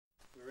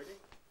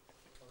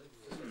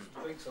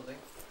drinks, I think.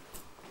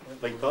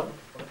 Beg your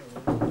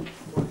pardon?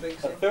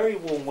 A very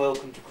warm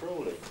welcome to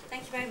Crawley.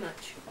 Thank you very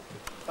much.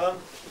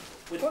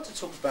 We'd like to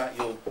talk about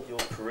your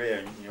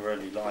career and your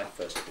early life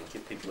first of all,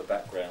 give people a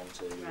background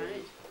to.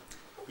 Right.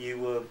 You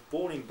were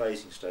born in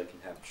Basingstoke in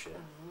Hampshire.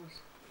 Oh,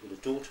 You're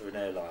the daughter of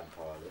an airline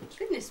pilot.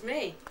 goodness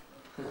me.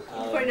 You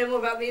probably know more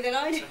about me than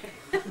I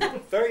do.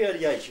 Very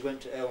early age you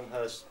went to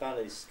Elmhurst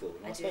Ballet School.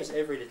 And I I suppose did.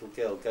 every little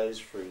girl goes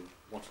through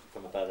wanting to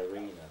become a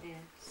ballerina.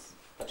 Yes.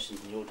 Perhaps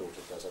even your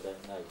daughter does, I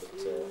don't know. But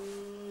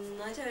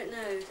I don't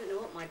know. I don't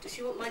know what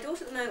my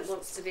daughter at the moment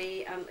wants to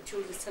be a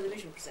children's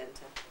television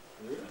presenter.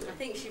 really? I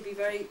think she'd be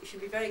very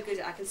good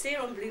at. I can see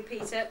her on Blue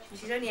Peter.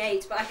 She's only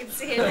 8, but I can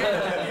see her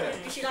now.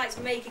 Because she likes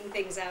making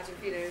things out of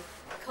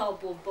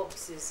cardboard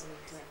boxes,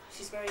 and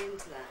she's very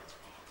into that.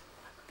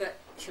 But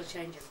she'll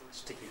change her mind.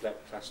 Sticky black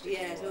plastic.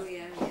 Yes, and all oh that.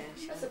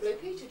 yeah. That's a Blue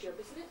Peter job,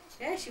 isn't it?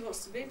 Yeah, she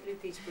wants to be a Blue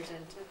Peter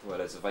presenter. Well,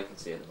 there's a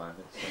vacancy at the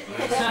moment. She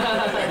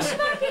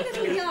might be a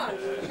little young.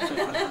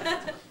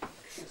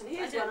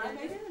 Here's one I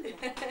made earlier.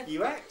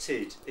 You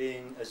acted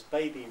as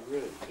Baby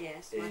Roo.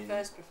 Yes, my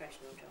first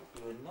professional job.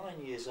 You were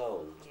 9 years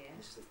old. Yeah.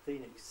 This is the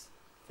Phoenix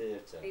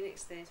Theatre.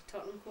 Phoenix Theatre,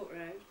 Tottenham Court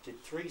Road.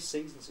 Did 3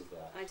 seasons of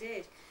that. I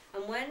did.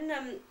 And when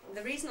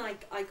the reason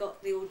I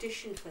got the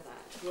audition for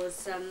that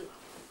was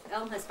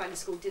Elmhurst Ballet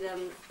School did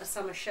a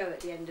summer show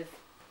at the end of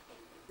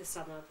the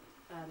summer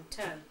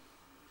term,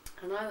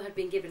 and I had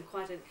been given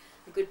quite a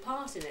good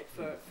part in it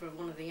for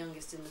one of the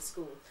youngest in the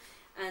school.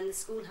 And the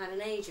school had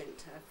an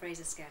agent,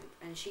 Fraser Scamp,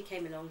 and she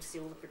came along to see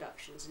all the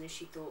productions, and if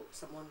she thought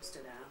someone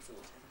stood out or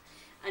whatever.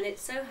 And it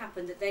so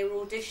happened that they were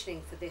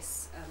auditioning for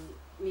this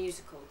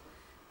musical,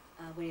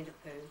 Winnie the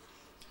Pooh,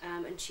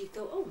 and she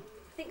thought, oh,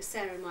 I think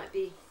Sarah might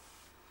be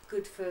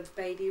good for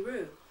Baby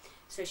Roo.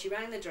 So she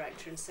rang the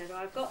director and said, oh,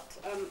 I've got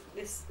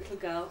this little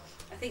girl,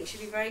 I think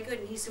she'd be very good.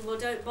 And he said, well,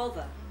 don't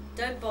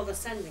bother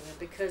sending her,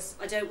 because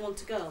I don't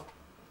want a girl.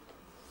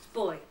 It's a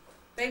boy.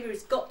 Baby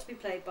Roo's got to be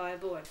played by a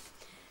boy.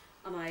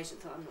 And my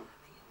agent thought, I'm not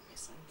having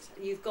this.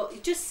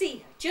 You just see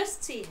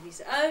her. And he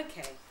said,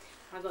 okay,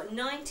 I've got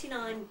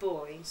 99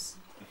 boys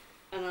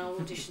and I'll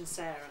audition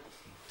Sarah.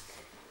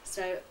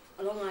 So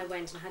along I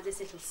went and had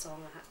this little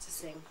song I had to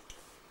sing.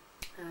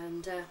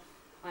 And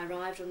I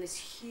arrived on this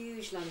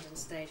huge London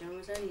stage. I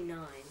was only 9.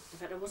 In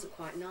fact, I wasn't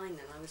quite 9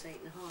 then, I was 8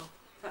 and a half.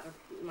 In fact,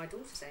 my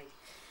daughter's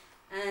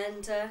 8.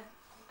 And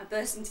I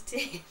burst into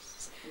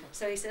tears.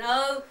 So he said,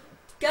 oh,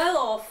 go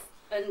off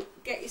and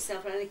get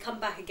yourself, and then come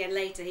back again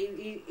later.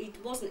 He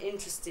wasn't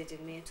interested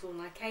in me at all,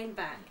 and I came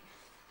back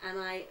and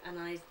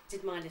I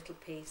did my little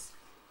piece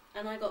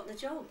and I got the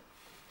job.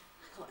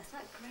 I thought, is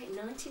that great?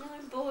 99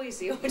 boys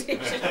he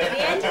auditioned, and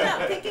he ended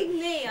up picking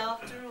me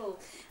after all.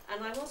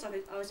 And I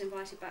was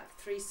invited back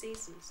for 3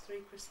 seasons,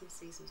 3 Christmas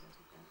seasons I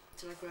did that,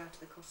 until I grew out of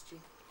the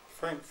costume.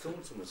 Frank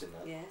Thornton was in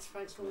that. Yes,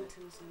 Frank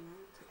Thornton was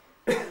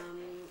in that.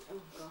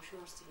 Oh gosh, who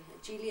else did we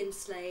have?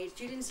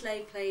 Julian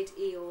Slade played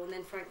Eeyore, and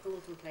then Frank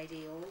Thornton played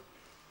Eeyore.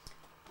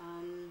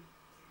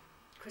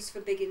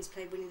 Christopher Biggins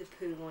played Winnie the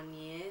Pooh 1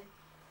 year.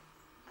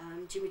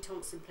 Jimmy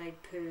Thompson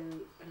played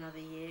Pooh another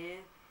year.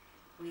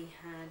 We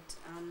had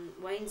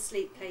Wayne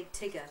Sleep played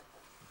Tigger,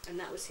 and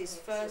that was his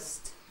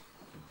first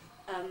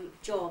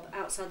job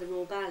outside the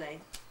Royal Ballet.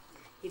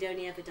 He'd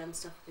only ever done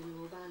stuff in the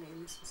Royal Ballet,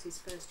 and this was his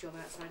first job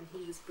outside, and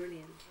he was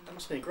brilliant. That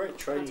must have been great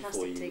training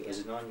for you Fantastic as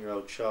a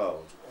 9-year-old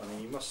child. I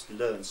mean, you must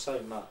learn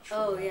so much.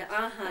 Oh from that.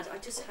 yeah, I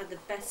just had the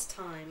best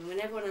time. When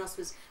everyone else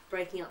was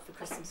breaking up for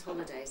Christmas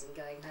holidays and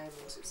going home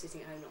and sort of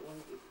sitting at home not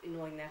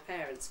annoying their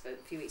parents for a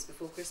few weeks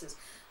before Christmas,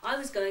 I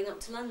was going up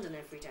to London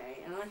every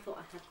day, and I thought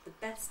I had the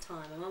best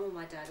time. My mum and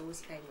my dad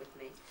always came with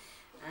me,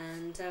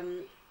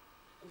 and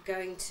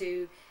going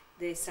to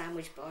the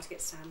sandwich bar to get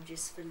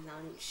sandwiches for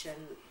lunch,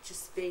 and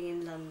just being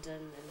in London,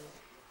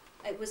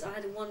 and I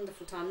had a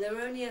wonderful time. There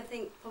were only, I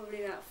think,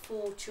 probably about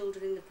 4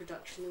 children in the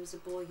production. There was a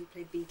boy who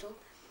played Beetle,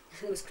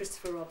 there was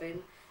Christopher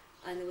Robin,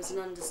 and there was an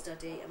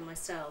understudy and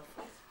myself.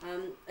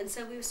 And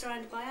so we were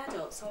surrounded by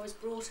adults. So I was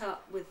brought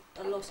up with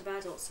a lot of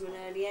adults from an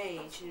early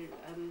age,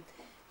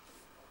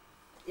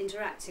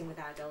 interacting with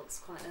adults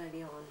quite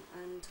early on,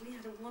 and we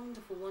had a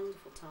wonderful,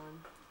 wonderful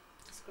time.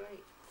 It's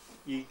great.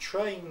 You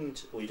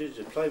trained, or you did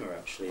a diploma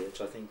actually, at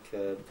I think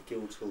the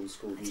Guildhall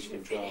School of Music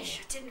and Drama. I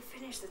didn't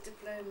finish the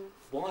diploma.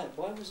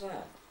 Why was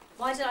that?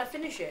 Why did I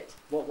finish it?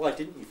 Why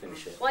didn't you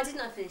finish it? Why didn't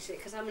I finish it?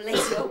 Because I'm a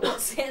lazy old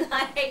what's and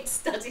I hate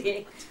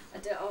studying.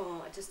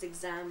 Just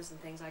exams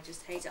and things, I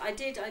just hate it. I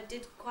did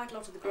quite a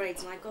lot of the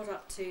grades, and I got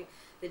up to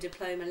the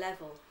diploma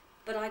level,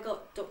 but I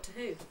got Doctor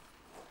Who.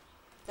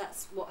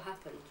 That's what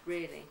happened,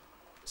 really.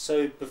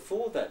 So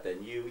before that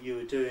then, you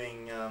were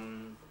doing,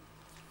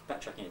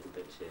 backtracking a little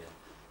bit here,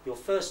 your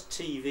first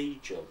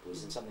TV job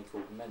was in something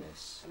called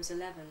Menace. I was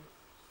 11.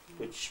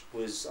 Which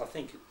was, I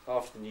think,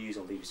 after the news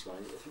on BBC One,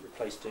 it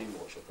replaced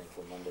Doomwatch, I think,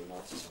 on Monday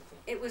nights or something.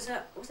 It was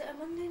it a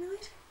Monday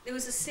night? There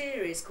was a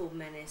series called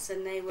Menace,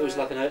 and they were... It was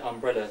like an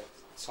umbrella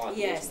title.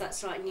 Yes,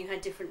 that's right, and you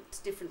had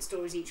different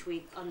stories each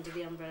week under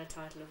the umbrella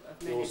title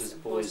of Menace. Yours is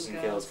Boys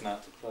and Girls Come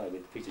Out to Play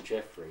with Peter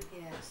Jeffrey,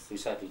 yes, who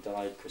sadly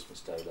died Christmas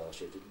Day last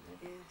year, didn't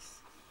he? Yes,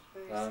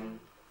 very sad.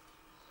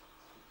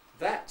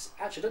 That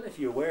actually, I don't know if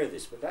you're aware of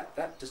this, but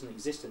that doesn't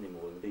exist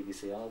anymore in the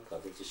BBC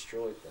archive. They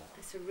destroyed that.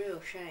 It's a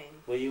real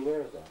shame. Were you aware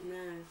of that?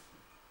 No.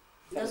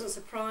 It doesn't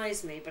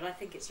surprise me, but I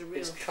think it's a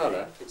real shame. It's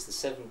colour. It's the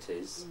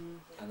 70s,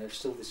 and they've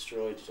still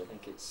destroyed it. I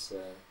think it's.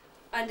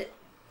 And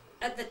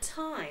at the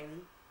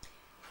time,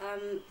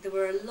 there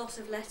were a lot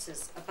of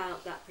letters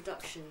about that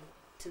production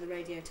to the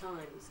Radio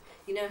Times.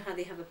 You know how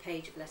they have a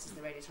page of letters to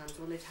the Radio Times?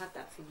 Well, they've had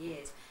that for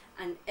years,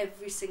 and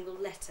every single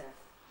letter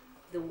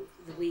the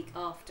week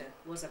after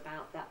was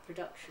about that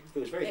production. It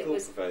was very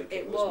thought-provoking.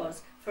 It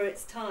was. For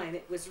its time,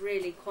 it was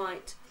really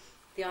quite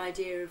the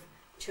idea of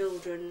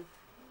children,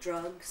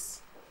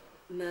 drugs,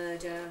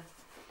 murder,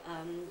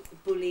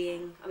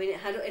 bullying. I mean, it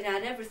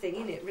had everything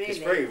in it, really. It's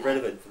very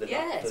relevant for the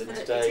yes, for it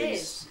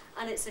today's. is,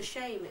 and it's a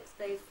shame.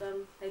 They've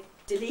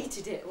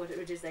deleted it,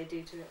 whatever it is they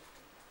do to it.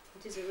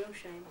 It is a real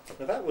shame.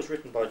 Now that was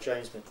written by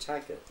James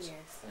McTaggart, yes,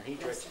 and he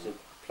directed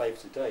a play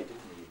for today, didn't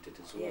he? He did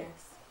as well.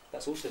 Yes.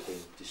 That's also been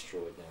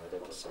destroyed now. I'd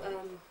have to say.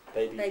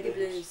 Baby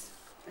Blues.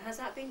 Has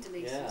that been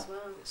deleted as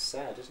well? It's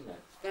sad, isn't it?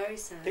 Very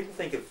sad. People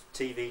think of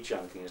TV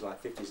junking as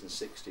like 50s and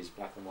 60s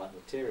black and white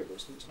material, but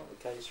it's not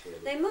the case really.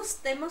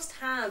 They must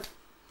have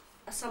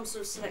some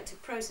sort of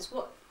selective process.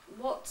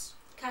 What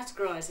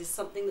categorises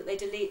something that they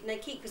delete and they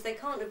keep, because they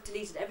can't have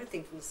deleted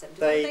everything from the 70s.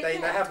 They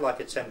have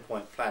like a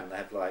 10-point plan. They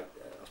have like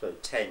I suppose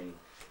 10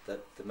 that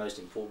the most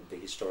important be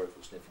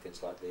historical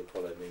significance, like the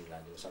Apollo moon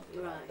landing or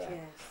something like that,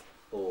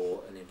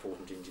 or an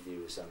important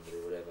interview with somebody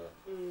or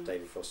whatever.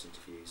 David Frost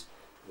interviews,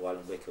 or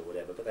Alan Wick or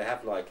whatever. But they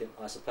have like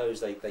I suppose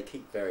they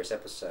keep various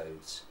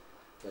episodes.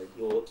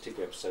 Your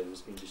particular episode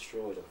has been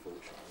destroyed,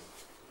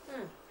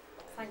 unfortunately.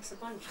 Thanks a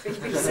bunch,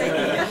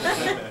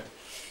 BBC.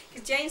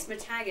 Because James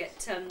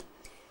McTaggart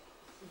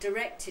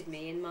directed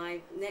me in the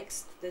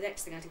next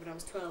thing I did when I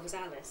was 12 was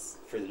Alice.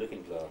 Through the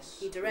Looking Glass.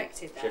 He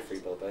directed that. Geoffrey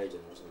Belbaden,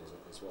 wasn't he,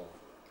 as well?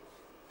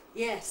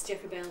 Yes,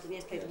 Geoffrey Belbaden,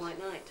 yes, played the White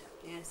Knight.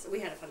 Yes, we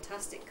had a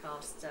fantastic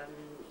cast.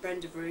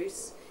 Brenda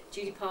Bruce,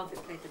 Judy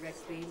Parfitt played the Red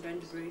Queen,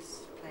 Brenda Bruce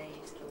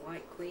played the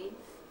White Queen.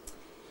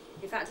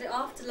 In fact,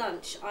 after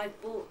lunch, I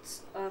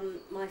bought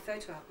my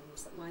photo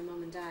albums that my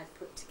mum and dad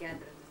put together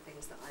of the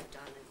things that I've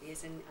done over the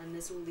years, and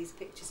there's all these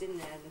pictures in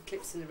there, and the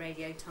clips in the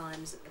Radio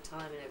Times at the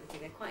time and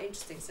everything. They're quite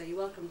interesting, so you're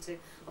welcome to.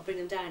 I'll bring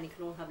them down. You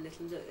can all have a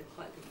little look. They're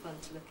quite good fun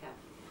to look at.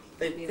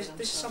 This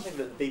is something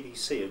that the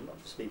BBC, and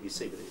not just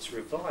BBC, but it's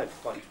revived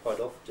quite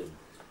often.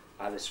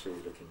 Alice Through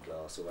the Looking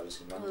Glass or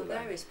Alice in Wonderland.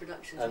 Various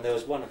productions. And there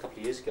was one a couple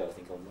of years ago, I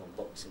think, on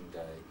Boxing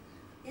Day.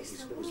 Yes,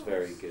 it was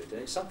very good,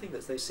 and it's something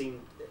that they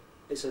seem.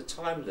 It's a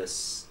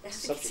timeless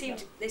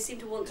subject. They seem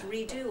to want to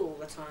redo all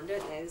the time,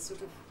 don't they?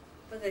 Sort of,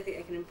 whether they think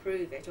they can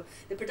improve it. Or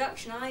the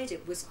production I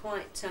did was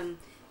quite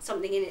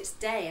something in its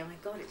day. Oh my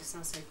God, it just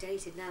sounds so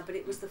dated now. But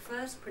it was the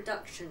first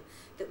production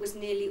that was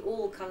nearly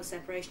all colour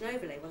separation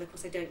overlay. Well, of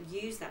course, they don't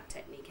use that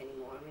technique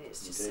anymore. I mean,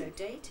 it's just so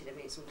dated. I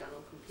mean, it's all done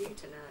on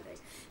computer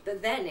nowadays.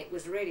 But then it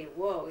was really,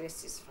 whoa,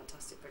 this is a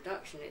fantastic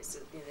production. It's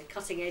the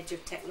cutting edge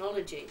of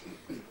technology.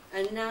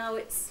 And now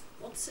it's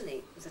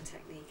obsolete as a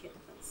technique.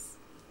 That's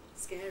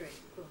scary.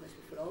 God, makes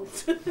me feel old.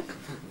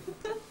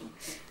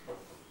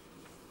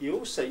 You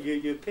also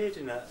you appeared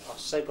in a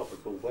soap opera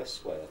called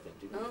Westway, I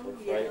think,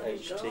 didn't you?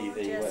 HTV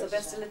yes, West.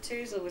 Sylvester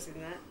Latouzel was in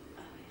that.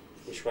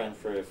 Which ran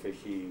for a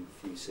few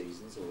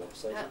seasons or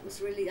episodes.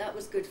 That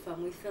was good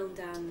fun. We filmed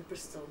down in the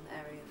Bristol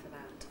area for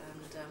that,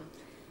 and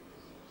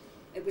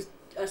it was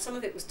some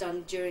of it was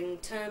done during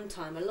term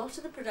time. A lot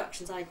of the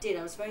productions I did,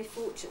 I was very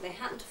fortunate. They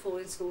happened to fall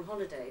in school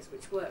holidays,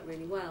 which worked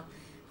really well.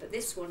 But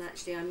this one,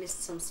 actually, I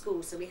missed some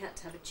school, so we had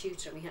to have a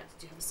tutor, and we had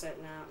to have a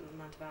certain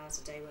amount of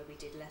hours a day where we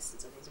did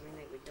lessons and things. I mean,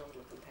 they were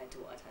dawdle compared to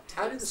what I'd have to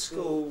do. How did the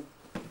school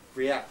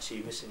react to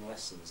you missing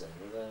lessons then?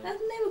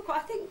 They were I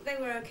think they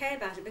were okay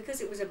about it,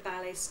 because it was a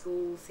ballet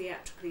school,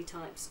 theatrically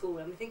type school.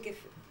 I mean, I think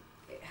if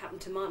it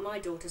happened to my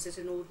daughter's at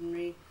an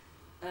ordinary,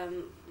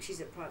 she's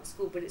at private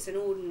school, but it's an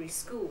ordinary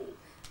school,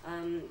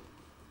 and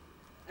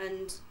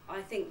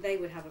I think they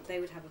would have a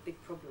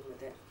big problem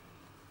with it,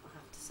 I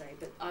have to say.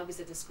 But I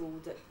was at a school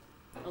that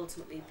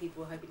ultimately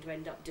people were hoping to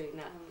end up doing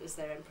that as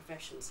their own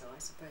profession, so I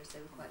suppose they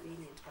were quite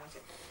lenient about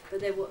it.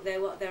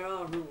 But there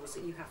are rules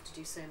that you have to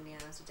do so many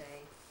hours a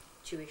day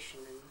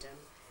tuition, and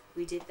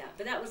we did that.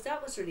 But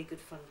that was really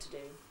good fun to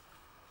do.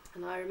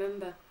 And I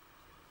remember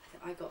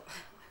I can't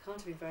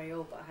have been very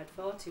old, but I had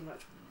far too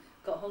much.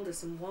 Got hold of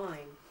some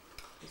wine.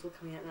 It's all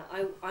coming out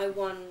now. I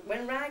won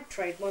when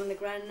Ragtrade won the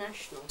Grand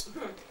National.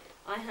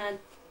 I had,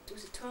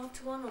 was it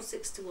 12-1 or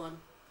 6-1?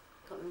 Can't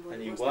remember what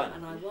it was.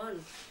 And I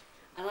won.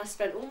 And I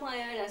spent all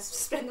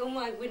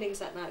my winnings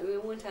that night. We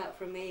all went out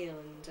for a meal,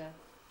 and I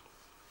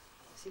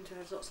seemed to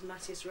have lots of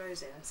Matthias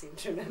Rosé, I seem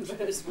to remember,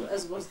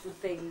 as was the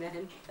thing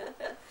then.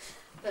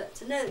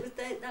 But no,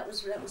 that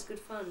was good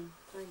fun.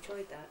 I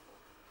enjoyed that.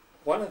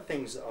 One of the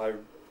things that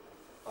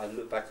I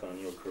look back on in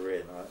your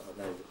career, and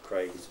I know that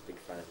Craig is a big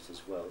fan of it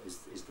as well,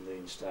 is the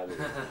Moon Stallion.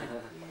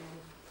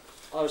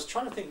 Yeah. I was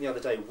trying to think the other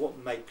day what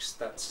makes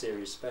that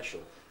series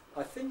special.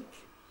 I think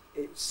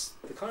it's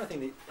the kind of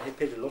thing that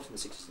appeared a lot in the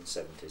 60s and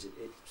 70s.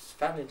 It's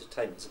family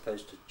entertainment as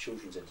opposed to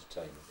children's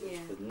entertainment. It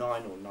was for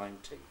 9 or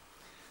 90.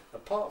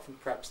 apart from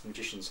perhaps The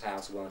Magician's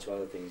House or one or two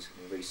other things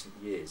in recent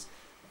years,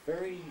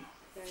 very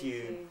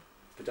few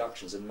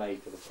productions are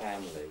made for the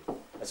family,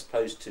 as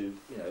opposed to,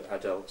 you know,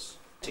 adults,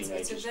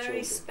 teenagers, it's a very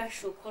children.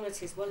 special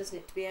quality as well, isn't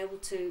it, to be able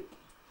to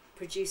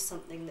produce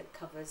something that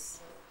covers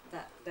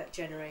that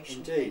generation.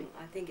 Indeed. Thing.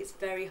 I think it's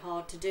very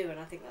hard to do, and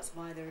I think that's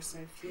why there are so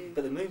few.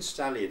 But The Moon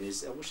Stallion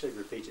is, I wish they'd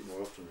repeat it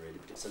more often really,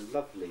 but it's a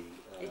lovely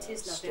it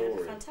is lovely, story. and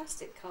a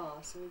fantastic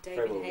cast. I mean,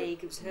 David well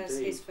Haig, it was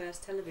his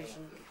first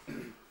television.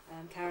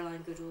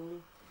 Caroline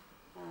Goodall.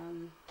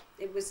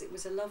 It was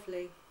a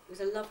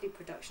lovely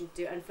production to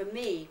do, and for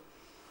me,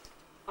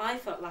 I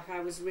felt like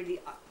I was really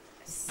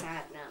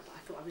sad now, but I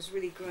thought I was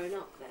really grown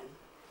up then,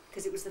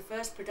 because it was the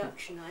first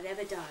production I'd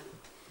ever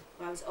done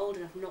where I was old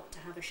enough not to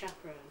have a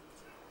chaperone.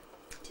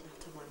 I didn't have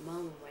to have my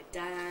mum or my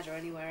dad or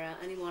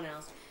anyone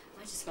else.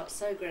 I just felt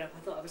so grown up. I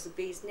thought I was a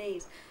bee's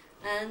knees,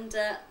 and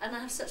I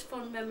have such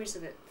fond memories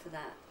of it for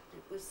that.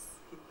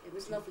 It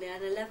was lovely. I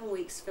had 11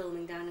 weeks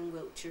filming down in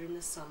Wiltshire in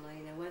the summer,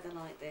 you know, weather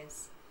like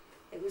this.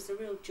 It was a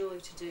real joy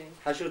to do.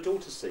 Has your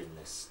daughter seen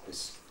this?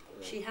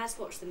 She has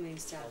watched The Moon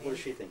Stallion. What does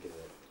she think of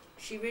it?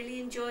 She really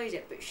enjoyed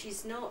it, but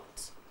she's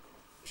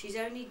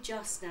only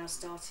just now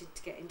started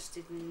to get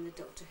interested in the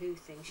Doctor Who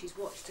thing. She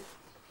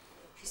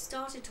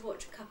started to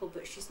watch a couple,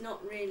 but she's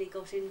not really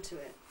got into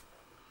it.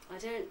 I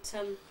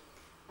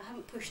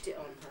haven't pushed it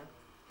on her.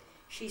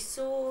 She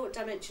saw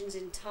Dimensions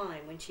in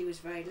Time when she was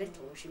very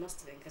little. She must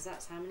have been, because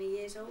that's how many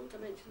years old,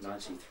 Dimensions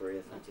 93,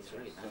 I think.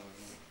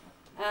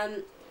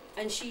 93.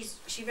 And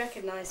she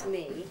recognised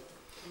me,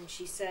 and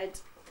she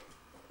said,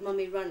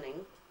 "Mummy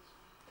running,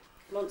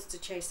 monster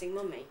chasing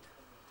mummy."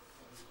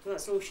 Well,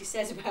 that's all she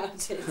said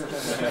about it.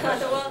 I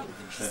thought, well,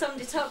 she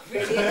summed it up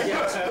really.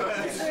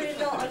 There's really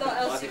not a lot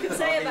else you can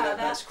say about that.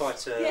 That's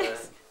quite a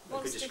yes. a good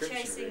Monster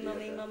description, chasing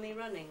really, mummy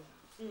running.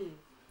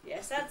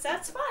 Yes,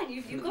 that's fine.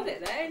 You've got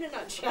it there in a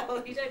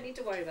nutshell. You don't need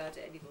to worry about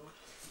it anymore.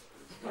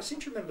 I seem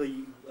to remember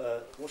you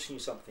watching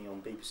something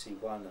on BBC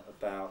One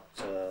about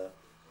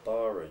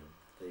Byron,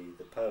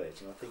 the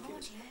poet, and I think it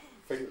was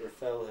Frederick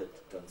Raphael had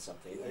done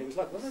something. And it was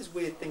like one of those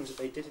weird things that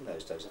they did in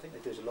those days. I think they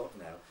do it a lot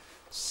now.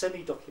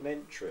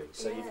 Semi-documentary.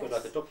 So you've got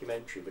like a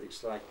documentary, but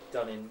it's like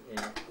done in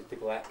with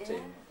people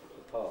acting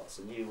the parts,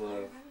 and you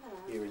were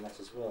in that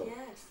as well.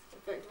 Yes,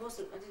 but it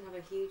wasn't. I didn't have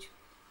a huge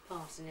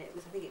part in it. I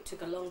think it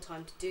took a long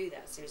time to do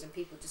that series, and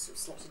people just sort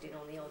of slotted in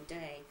on the odd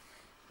day.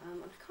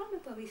 And I can't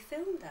remember where we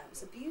filmed that. It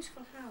was a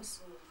beautiful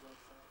house. I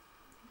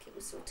think it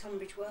was sort of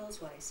Tunbridge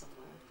Wells way somewhere.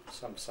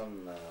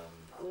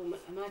 Or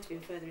it might have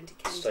been further into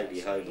Kent. Stately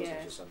Home, wasn't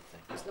it, or something?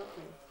 It was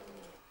lovely.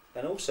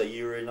 And also,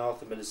 you were in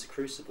Arthur Miller's The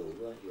Crucible,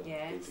 weren't you, on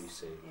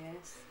BBC?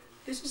 Yes.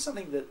 This is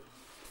something that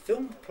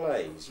film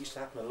plays used to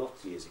happen a lot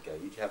of years ago.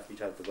 You'd have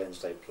the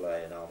Wednesday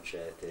play, an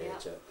armchair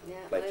theatre,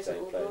 play today,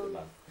 play of the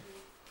month.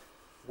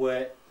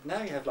 Where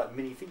now you have like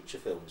mini feature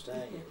films,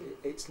 don't you?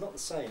 It's not the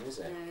same, is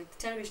it? No, the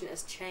television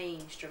has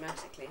changed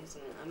dramatically,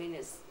 hasn't it? I mean,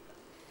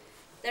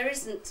 there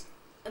isn't.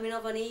 I mean,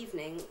 of an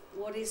evening,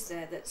 what is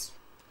there that's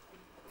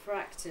for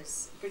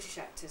actors, British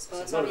actors?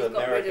 By the time you've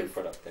got rid of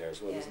product there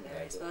as well, isn't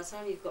there? By the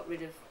time you've got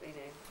rid of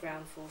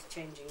ground force,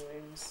 changing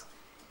rooms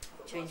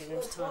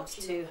times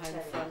 2,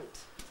 home front.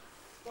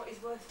 What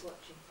is worth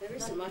watching? There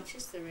isn't much,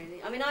 is there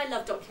really? I mean, I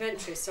love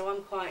documentaries, so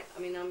I'm quite.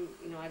 I mean,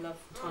 I love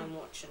Time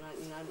Watch, and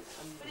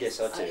yes,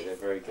 I do. They're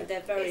very good.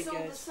 They're very it's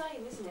good. It's all the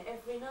same, isn't it?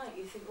 Every night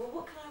you think, well,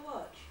 what can I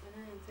watch? I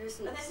know there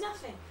isn't. And there's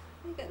nothing.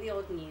 You get the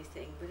odd new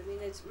thing, but I mean,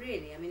 it's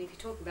really. I mean, if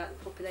you're talking about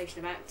the population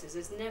of actors,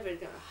 there's never a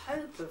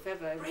hope of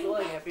ever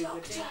employing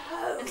everybody.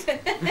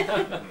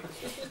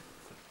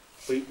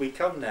 We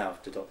come now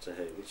to Doctor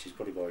Who, which is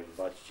probably why we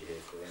invited you here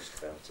to ask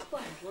about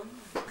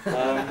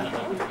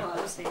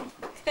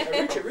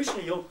it.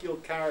 Originally, your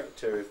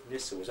character of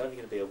Nyssa was only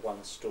going to be a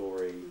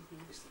one-story.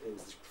 It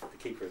was the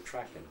Keeper of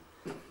Traken.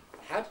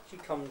 How did you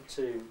come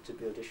to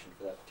be auditioned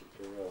for that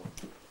particular role?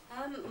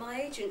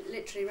 My agent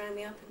literally rang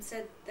me up and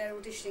said they're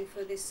auditioning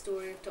for this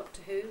story of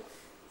Doctor Who.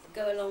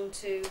 Go along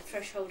to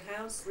Threshold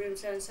House, room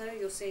so and so.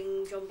 You're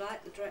seeing John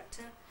Black, the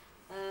director.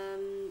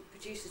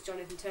 Producer's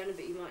Jonathan Turner,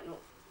 but you might not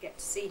get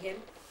to see him.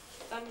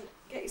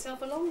 Get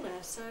yourself along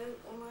there. So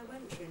on I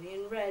went really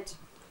and read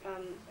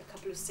a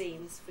couple of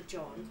scenes for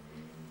John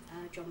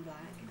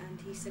Black, and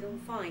he said, "Oh,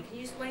 fine. Can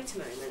you just wait a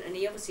moment?" And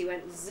he obviously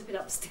went zipping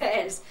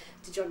upstairs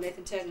to John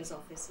Nathan Turner's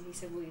office, and he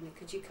said, "Well,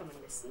 could you come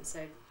and listen?"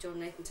 So John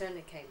Nathan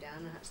Turner came down,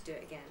 and I had to do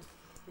it again.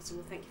 They said,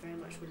 "Well, thank you very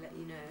much. We'll let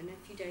you know." And a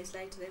few days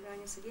later, they rang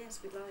and said, "Yes,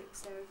 we'd like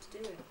Sarah to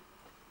do it."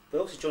 But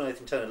obviously John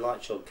Nathan Turner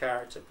liked your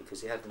character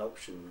because he had an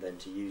option then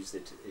to use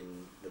it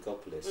in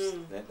Logopolis,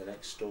 the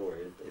next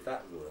story. And if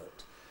that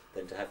worked,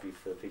 then to have you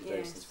for Peter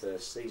Davison's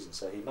first season.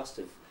 So he must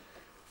have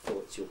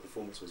thought your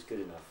performance was good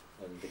enough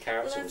and the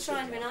character was good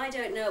enough. I mean, I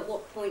don't know at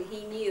what point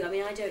he knew. I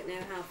mean, I don't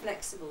know how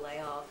flexible they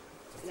are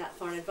that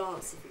far in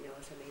advance, if you know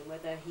what I mean.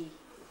 Whether he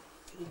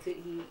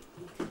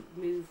could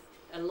move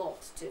a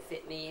lot to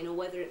fit me in, or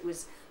whether it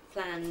was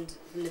planned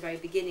from the very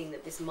beginning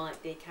that this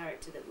might be a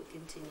character that would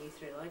continue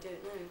through. I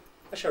don't know.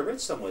 Actually, I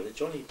read somewhere that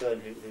Johnny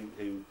Byrne,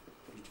 who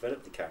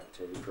developed the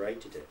character, who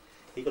created it,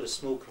 he got a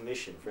small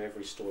commission for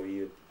every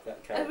story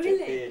that character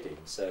really? appeared in.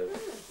 So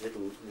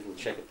little little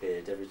check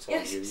appeared every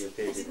time you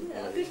appeared in.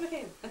 Good for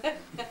him.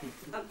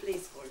 I'm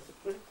pleased for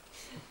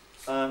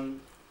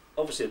him.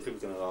 Obviously, people are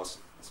going to ask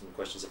some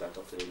questions about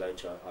Doctor Who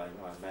later, I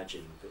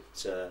imagine, but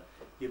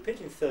you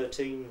appeared in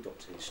 13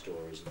 Doctor Who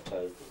stories in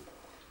total.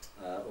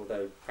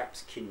 Although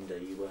perhaps Kinder,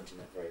 you weren't in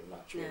that very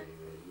much, no.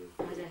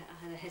 really.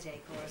 I had a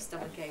headache or a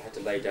stomach ache. I had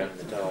to lay down in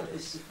the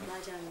TARDIS.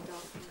 Lie down in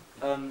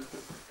the dark.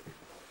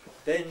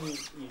 Then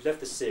you left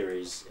the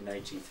series in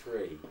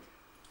 '83.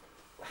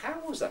 How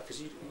was that?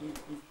 Because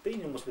you've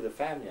been almost with a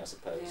family, I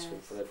suppose, yes.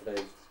 for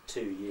those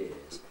 2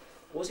 years.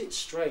 Was it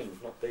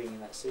strange not being in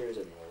that series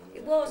anymore?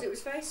 It was. It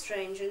was very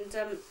strange, and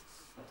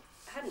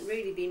hadn't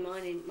really been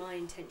my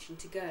intention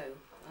to go.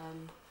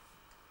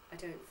 I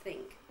don't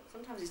think.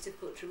 Sometimes it's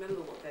difficult to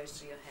remember what goes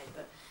through your head,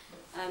 but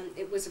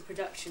it was a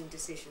production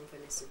decision for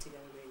Nyssa to go,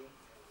 really.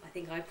 I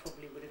think I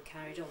probably would have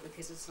carried on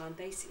because I'm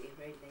basically a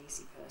very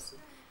lazy person,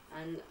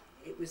 and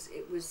it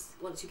was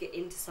once you get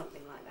into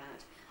something like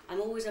that,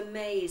 I'm always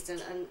amazed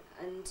and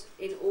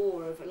in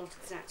awe of a lot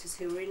of the actors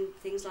who are in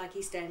things like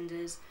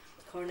EastEnders,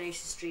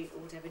 Coronation Street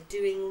or whatever,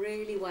 doing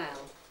really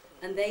well,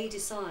 and they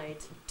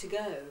decide to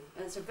go.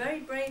 And it's a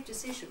very brave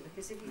decision,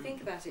 because if you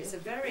think about it, it's a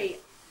very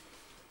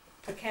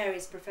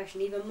precarious profession,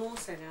 even more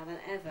so now than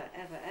ever.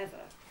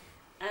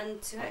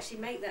 And to actually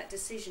make that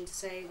decision to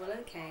say, well,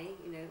 okay,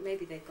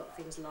 maybe they've got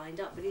things lined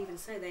up, but even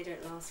so, they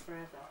don't last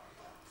forever.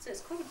 So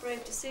it's quite a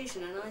brave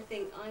decision, and I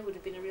think I would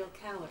have been a real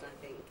coward,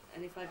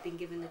 and if I'd been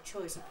given the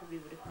choice, I probably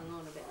would have hung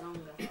on a bit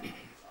longer.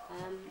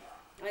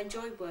 I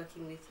enjoyed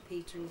working with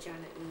Peter and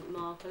Janet and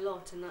Mark a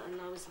lot, and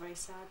I was very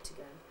sad to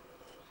go.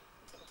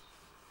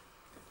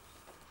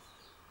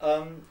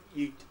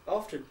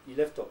 After you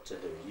left Doctor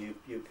Who,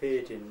 you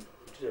appeared in.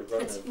 You did a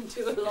run I didn't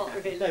do a lot,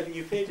 really. No, but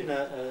you appeared in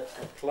a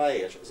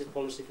play. Is it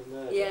Policy for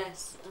Murder?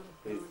 Yes.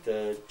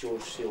 With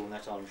George Seal and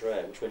Nat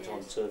Andrea, which went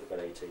on tour for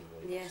about 18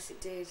 weeks. Yes,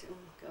 it did. Oh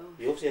God.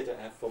 You obviously don't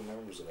have fond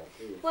memories of that,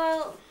 do you?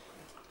 Well,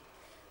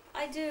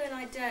 I do and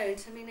I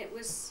don't. I mean, it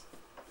was.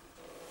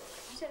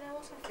 I don't know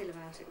what I feel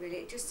about it, really.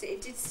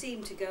 It did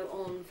seem to go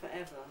on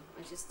forever.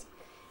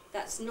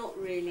 That's not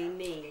really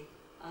me.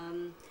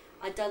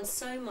 I'd done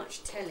so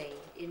much telly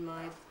in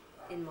my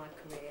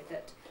career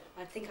that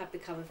I think I've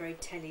become a very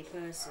telly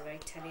person, a very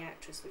telly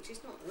actress, which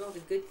is not a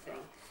good thing.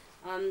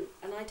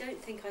 And I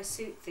don't think I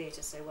suit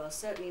theatre so well.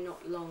 Certainly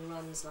not long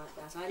runs like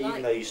that.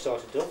 Even though you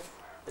started off.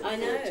 I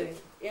know,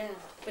 yeah,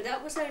 but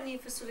that was only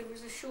for it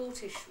was a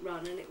shortish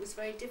run, and it was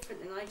very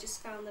different. And I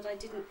just found that I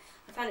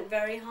found it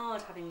very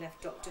hard having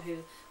left Doctor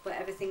Who, where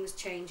everything was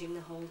changing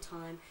the whole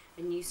time.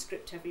 A new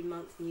script every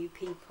month, new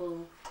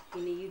people.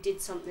 You did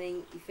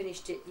something, you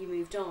finished it, you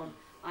moved on.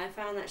 I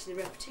found actually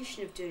the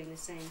repetition of doing the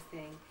same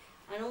thing,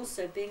 and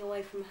also being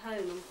away from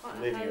home. I'm quite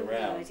a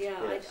homebird. Yeah,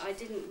 yes. I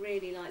didn't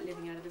really like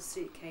living out of a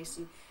suitcase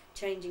and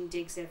changing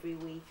digs every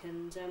week.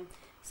 And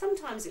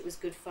sometimes it was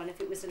good fun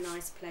if it was a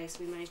nice place.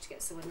 We managed to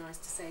get someone nice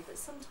to stay, but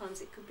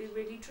sometimes it could be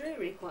really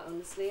dreary, quite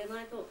honestly. And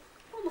I thought,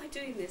 what am I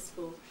doing this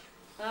for?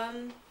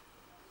 I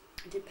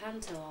did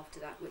Panto after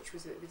that, which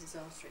was a bit of a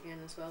disaster again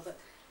as well. But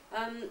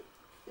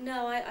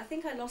no, I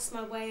think I lost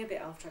my way a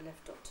bit after I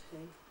left Doctor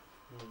Who.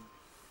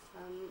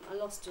 I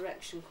lost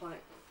direction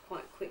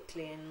quite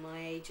quickly, and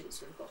my agent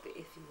sort of got a bit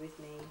iffy with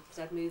me because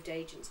I'd moved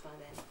agents by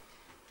then.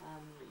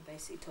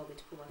 Basically told me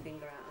to pull my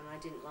finger out, and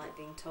I didn't like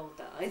being told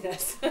that either.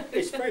 So.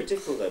 It's very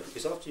difficult though,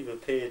 because after you've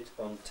appeared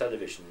on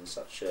television in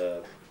such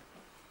a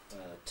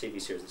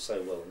TV series that's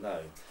so well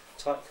known,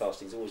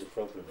 typecasting is always a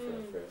problem for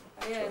an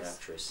actor and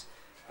actress.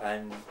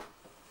 And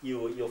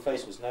your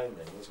face was known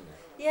then, wasn't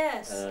it?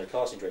 Yes. And a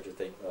casting director would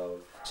think, oh,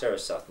 Sarah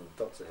Sutton,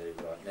 Doctor Who,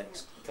 right,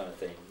 next kind of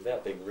thing,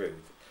 without being rude.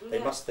 They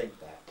must think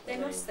that. They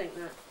must think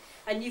that.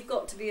 And you've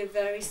got to be a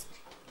very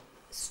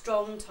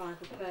strong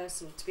type of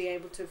person to be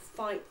able to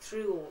fight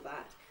through all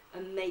that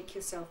and make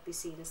yourself be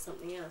seen as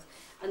something else.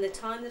 And the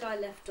time that I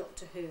left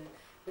Doctor Who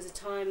was a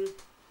time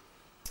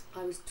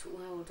I was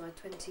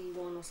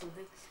 21 or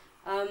something,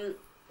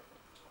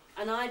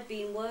 and I'd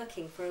been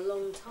working for a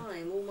long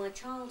time, all my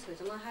childhood,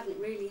 and I hadn't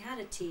really had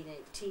a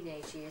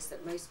teenage years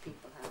that most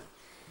people have,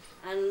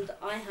 and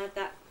I had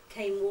that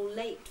came all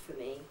late for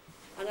me,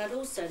 and I'd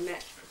also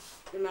met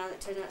the man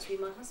that turned out to be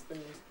my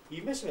husband.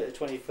 You met him at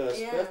the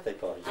 21st birthday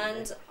party,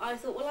 didn't you? I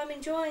thought, well, I'm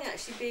enjoying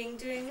actually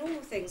doing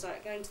normal things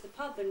like going to the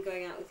pub and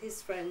going out with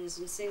his friends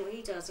and seeing what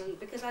he does, and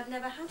because I'd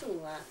never had all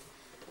that.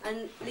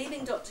 And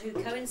leaving Doctor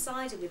Who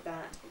coincided with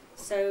that,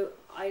 so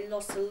I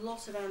lost a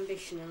lot of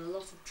ambition and a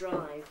lot of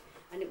drive,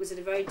 and it was at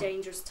a very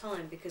dangerous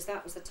time because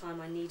that was the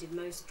time I needed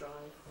most drive.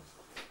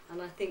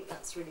 And I think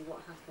that's really what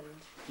happened.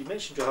 You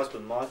mentioned your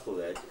husband Michael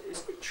there.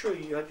 Is it true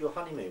you had your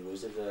honeymoon?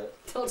 Was it a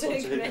Doctor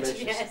Who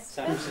convention? Yes.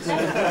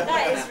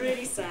 That is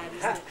really sad,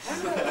 isn't it? How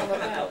did that come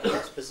about?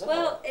 That's bizarre.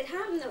 Well, it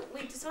happened that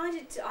we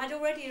decided I'd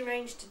already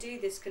arranged to do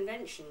this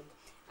convention,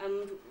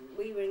 and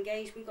we were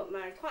engaged. We got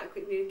married quite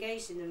quickly. We were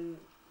engaged in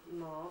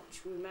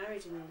March. We were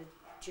married in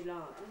July.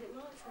 Was it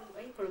March or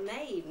April or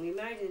May? We were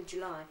married in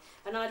July,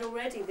 and I'd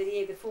already the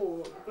year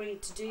before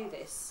agreed to do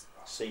this.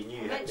 So you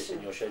knew you had this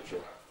in your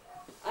schedule.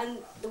 And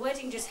the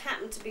wedding just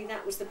happened to be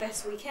that was the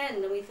best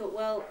weekend, and we thought,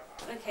 well,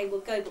 okay,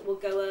 we'll go, but we'll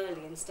go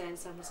early and stay in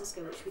San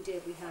Francisco, which we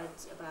did. We had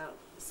about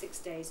 6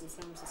 days in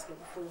San Francisco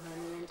beforehand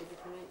and then did the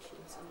convention,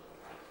 so,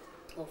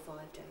 or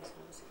 5 days, not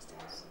 6 days.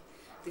 So.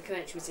 The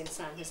convention was in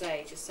San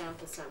Jose, just south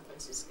of San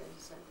Francisco.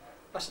 So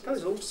I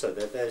suppose also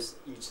that there's,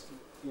 you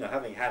know,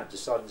 having Hannah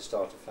deciding to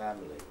start a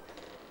family,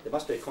 there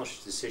must be a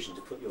conscious decision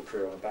to put your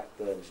career on the back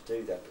burner to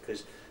do that,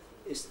 because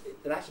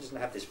an actor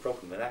doesn't have this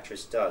problem. An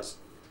actress does.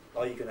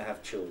 Are you going to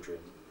have children?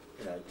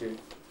 You know,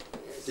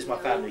 does my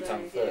family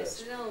come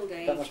first? It's an old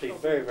age that must be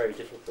problem. very, very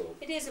difficult.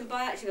 It is, and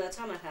by the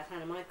time I'd had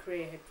Hannah, my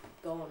career had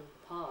gone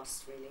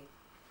past, really.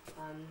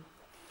 I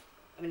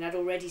mean, I'd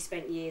already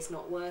spent years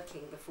not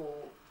working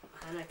before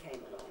Hannah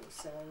came along,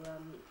 so,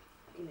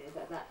 you know,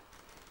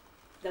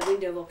 that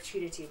window of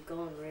opportunity had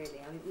gone, really.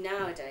 I mean,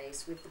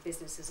 nowadays, with the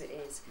business as it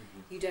is,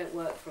 you don't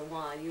work for a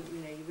while, you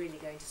know, you're really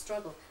going to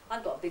struggle.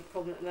 I've got a big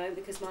problem at the moment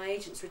because my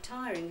agent's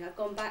retiring. I've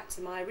gone back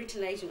to my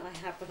original agent I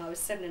had when I was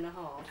 7½.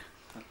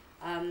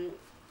 I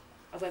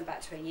went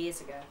back to her years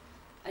ago,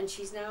 and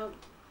she's now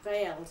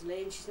very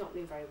elderly and she's not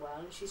doing very well,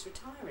 and she's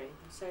retiring,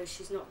 so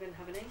she's not going to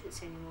have an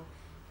agency anymore.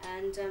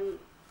 And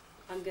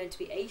I'm going to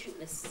be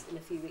agentless in a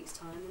few weeks'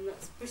 time, and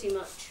that's pretty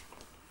much,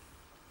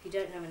 if you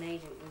don't have an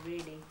agent, you're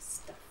really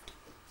stuffed.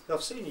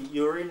 I've seen you.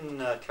 You were in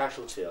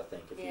Casualty, I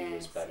think, a few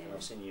years back, yeah. and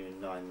I've seen you in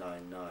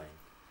 999.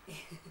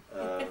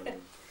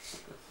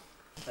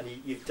 And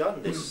you've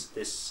done this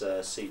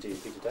CD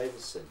with Peter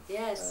Davison.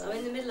 Yes, I'm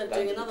in the middle of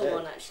doing another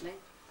one actually.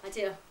 I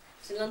did. I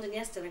was in London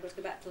yesterday. I've got to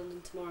go back to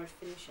London tomorrow to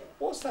finish it.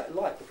 What's that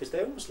like? Because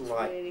they're almost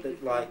really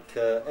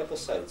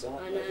episodes,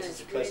 aren't I they? know, This is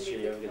the closest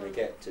really you're ever going to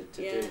get to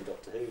Yeah. doing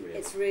Doctor Who, really.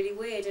 It's really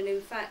weird, and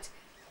in fact,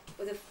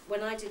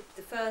 when I did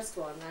the first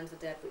one, Land of the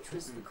Dead, which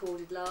was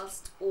recorded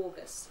last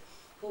August,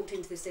 walked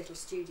into this little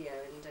studio,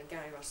 and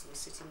Gary Russell was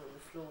sitting on the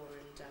floor,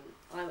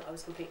 and I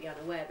was completely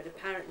unaware, but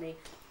apparently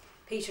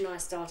Peter and I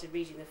started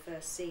reading the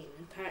first scene,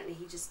 and apparently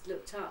he just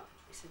looked up.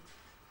 He said,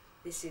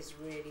 "This is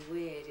really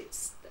weird.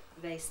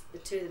 The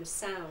two of them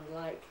sound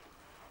like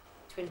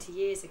 20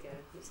 years ago."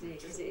 It is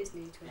nearly 20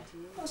 years.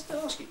 I was going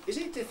to ask you, is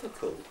it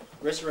difficult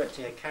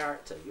resurrecting a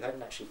character you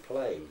hadn't actually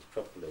played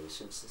properly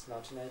since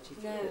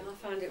 1983? No, I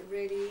found it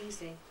really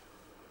easy.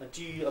 And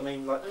do you, I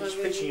mean, like, And I just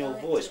really pitching your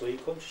liked voice, it. were you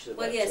conscious of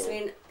Well, that? yes, or? I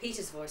mean,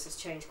 Peter's voice has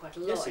changed quite a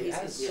lot. Yes, it His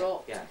has, has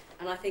dropped, yeah.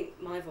 and I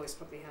think my voice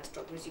probably has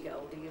dropped. As you get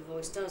older, your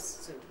voice does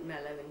sort of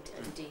mellow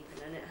and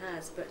deepen, and it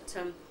has. But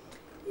I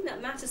think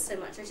that matters so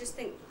much. I just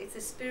think if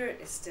the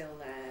spirit is still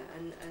there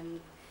and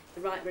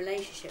the right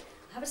relationship.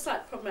 I have a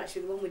slight problem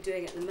actually with the one we're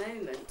doing at the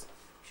moment.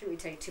 Shouldn't really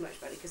tell you too much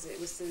about it because it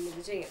was still in the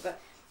middle of doing it. But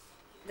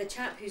the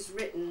chap who's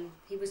written,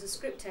 he was a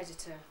script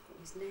editor. What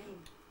was his name?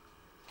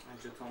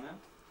 Andrew Cornell?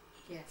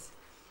 Yes.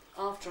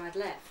 After I'd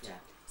left. Yeah.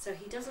 So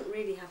he doesn't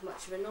really have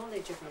much of a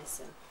knowledge of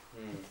Nyssa.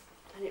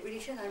 And it really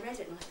should. I read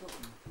it and I thought,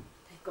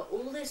 they've got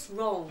all this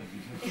wrong.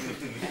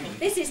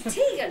 This is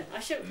Tegan.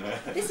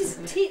 This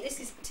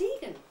is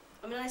Tegan.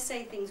 I mean, I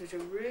say things which are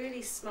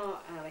really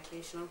smart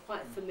Alekish, and I'm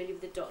quite familiar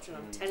with the Doctor,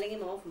 and I'm telling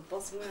him off and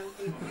bossing around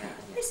him.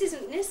 This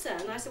isn't Nyssa.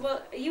 And I said,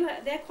 well,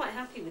 they're quite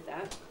happy with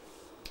that.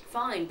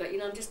 Fine, but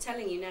I'm just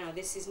telling you now,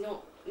 this is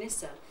not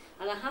Nyssa.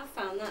 And I have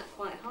found that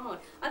quite hard.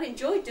 I've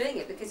enjoyed doing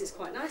it because it's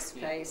quite nice to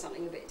play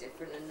something a bit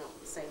different and not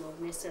the same old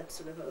Nyssa,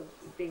 sort of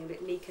being a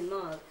bit meek and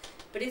mild.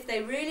 But if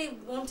they really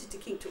wanted to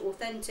keep to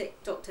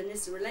authentic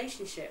Doctor-Nyssa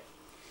relationship,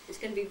 it's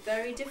going to be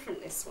very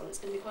different, this one. It's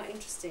going to be quite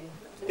interesting.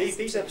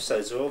 These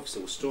episodes are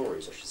obviously, or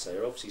stories I should say,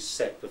 are obviously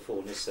set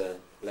before Nyssa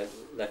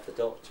left the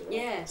Doctor, right?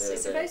 Yes,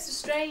 it's a very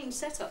strange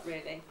setup,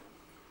 really.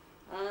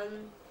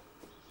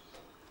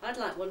 I'd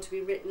like one to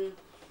be written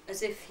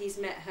as if he's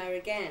met her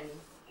again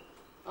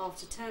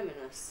after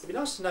Terminus. It'd be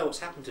nice to know what's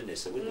happened to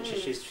Nyssa, wouldn't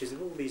it? She's with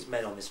all these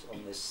men on this.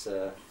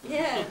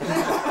 Yeah.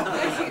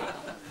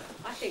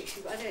 I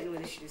don't know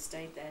whether she'd have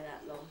stayed there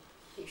that long.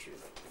 I think she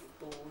was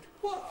bored.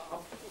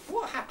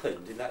 What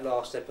happened in that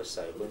last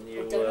episode when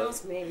you? Don't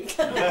ask me.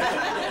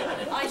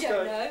 I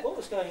don't know. What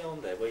was going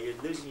on there? Where you're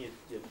losing your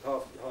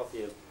half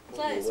your what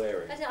Clothes. you're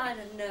wearing? I had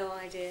no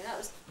idea.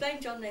 Blame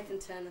John Nathan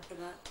Turner for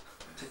that.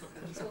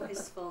 It's all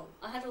his fault.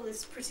 I had all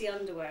this pretty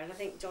underwear, and I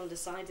think John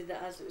decided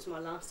that as it was my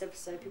last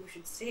episode, people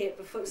should see it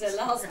before it was their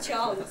last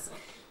chance.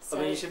 So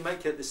I mean, you should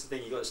make it this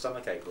thing. You got a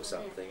stomachache or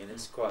something, and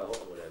it's quite hot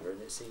or whatever,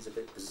 and it seems a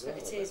bit bizarre.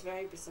 It is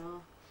very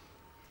bizarre,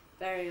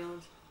 very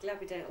odd. Glad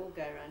we don't all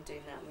go around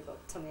doing that. And we've got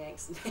tummy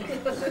aches, and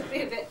it would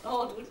be a bit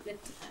odd, wouldn't it?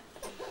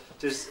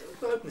 Just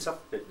open this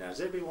up a bit now.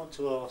 Does anybody want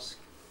to ask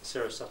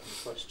Sarah Sutton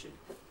a question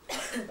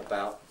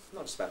about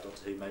not just about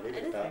Doctor Who, maybe,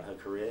 but about her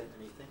career,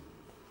 anything?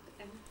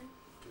 Everything.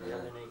 Do you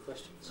have any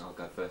questions? I'll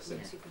go first then.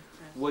 Yes, you can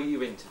have. Were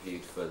you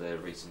interviewed for the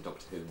recent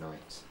Doctor Who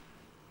nights?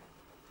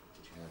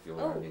 Did you have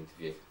your own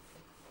interview?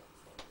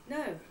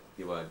 No.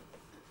 You weren't.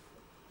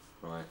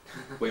 Right.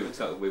 we were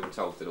told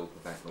that all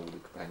the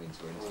companions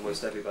were interviewed.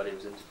 Almost everybody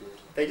was interviewed.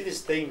 They did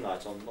this theme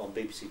night on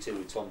BBC Two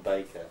with Tom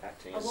Baker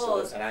acting as an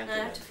I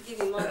have to anchorman. forgive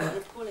you, my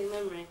appalling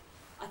memory.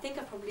 I think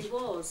I probably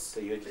was. So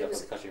you ended up on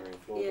the cutting room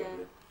floor, Yeah.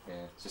 probably.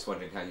 Yeah, just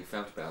wondering how you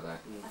felt about that.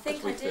 I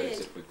think we I feel as did.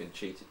 if we've been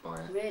cheated by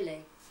it. Really?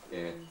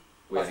 Yeah.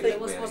 I think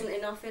there wasn't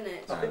enough in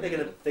it. I think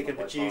they're going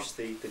to produce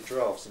the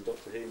drafts in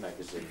Doctor Who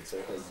magazine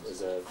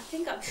as a.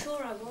 I'm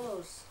sure I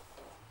was.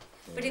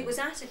 But it was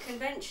at a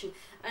convention,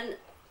 and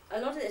a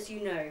lot of it, as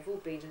you know, we've all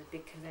been to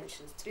big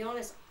conventions. To be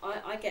honest,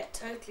 I get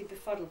totally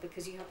befuddled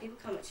because you have people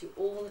come up to you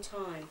all the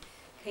time.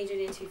 Can you do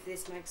an interview for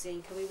this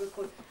magazine? Can we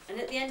record? And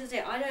at the end of the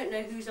day, I don't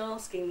know who's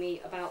asking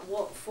me about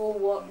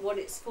what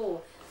it's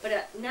for.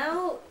 But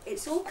now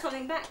it's all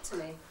coming back to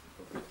me.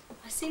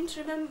 I seem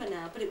to remember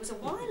now, but it was a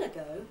while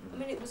ago. I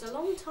mean, it was a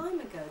long time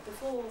ago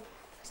before.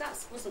 Because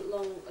that wasn't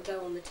long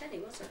ago on the telly,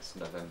 was it? It's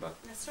November.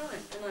 That's right.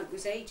 And it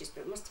was ages,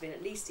 but it must have been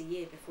at least a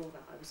year before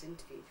that I was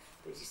interviewed.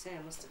 But as you say,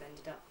 I must have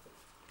ended up.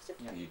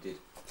 Yeah, you did.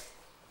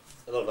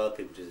 A lot of other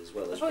people did as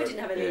well. I probably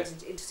didn't have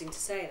anything interesting to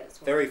say. That's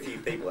why. Very few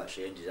people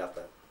actually ended up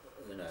at,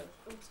 you know.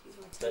 Oh, excuse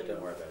my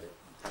Don't worry about it.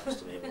 Happens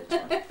to me all the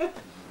time.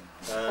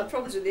 I had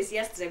problems with this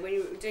yesterday when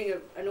you were doing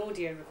an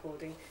audio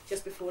recording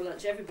just before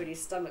lunch.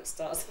 Everybody's stomach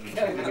starts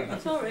going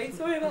out.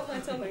 sorry about my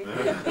tummy.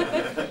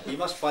 You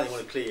must find you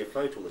want to clear your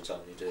throat all the time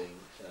when you're doing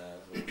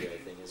an audio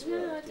thing as well.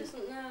 No, it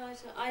doesn't. No,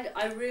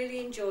 I really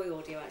enjoy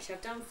audio. Actually,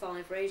 I've done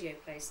 5 radio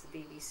plays for the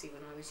BBC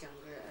when I was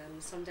younger.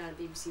 Some down at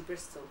BBC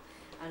Bristol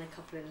and a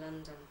couple in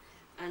London,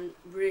 and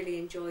really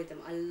enjoyed them.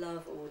 I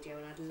love audio,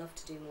 and I'd love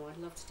to do more. I'd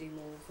love to do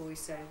more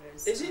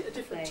voiceovers. Is it a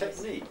different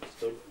technique?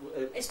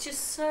 It's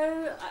just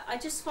so. I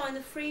just find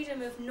the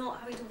freedom of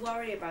not having to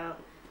worry about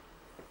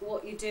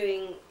what you're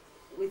doing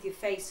with your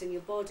face and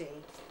your body.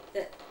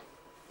 That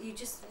you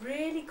just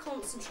really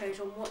concentrate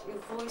on what your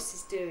voice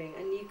is doing,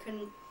 and you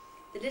can,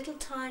 the little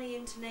tiny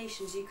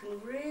intonations, you can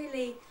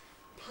really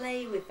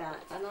play with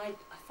that, and I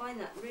find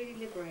that really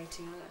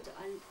liberating.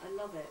 I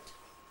love it.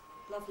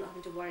 Love not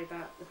having to worry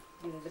about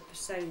the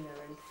persona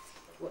and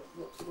what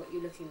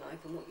you're looking like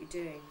and what you're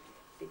doing.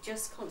 But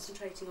just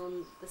concentrating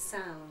on the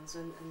sounds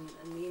and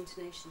the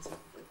intonations of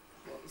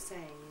what you're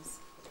saying is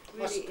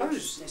really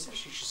interesting. I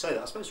suppose you should say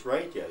that. I suppose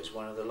radio is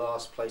one of the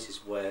last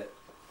places where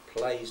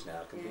plays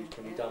now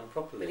can be done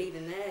properly. But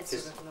even there,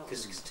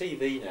 because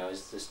TV now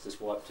is just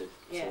wiped it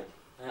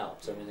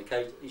out. So I mean,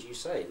 as you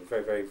say,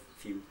 very very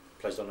few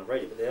plays on the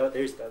radio, but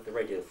there is the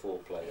Radio 4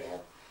 play. They have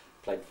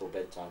played before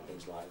bedtime,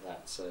 things like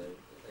that. So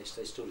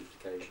they still do it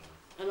occasionally.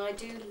 And I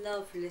do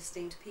love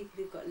listening to people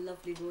who've got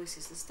lovely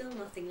voices. There's still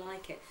nothing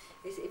like it.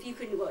 If you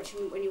couldn't watch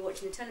when you're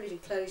watching the television,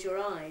 close your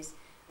eyes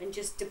and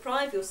just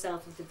deprive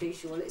yourself of the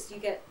visual. You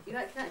can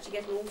actually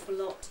get an awful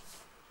lot.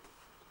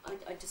 I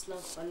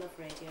love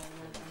radio,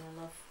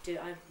 and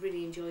I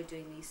really enjoy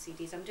doing these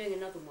CDs. I'm doing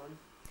another one.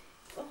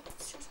 Oh,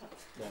 shut up.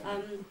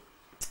 Yeah.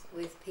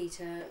 With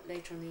Peter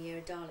later on in the year,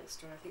 a Dalek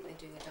story. I think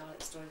they're doing a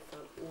Dalek story for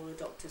all the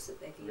doctors that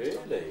they've used.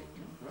 Really?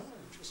 Right,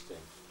 interesting.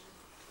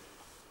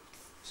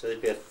 So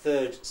there'd be a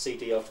third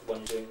CD after the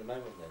one you're doing at the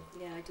moment then?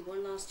 Yeah, I did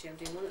one last year, I'm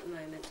doing one at the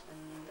moment,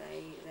 and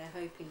they're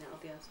hoping that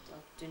I'll be able to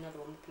do another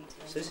one with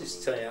Peter. So this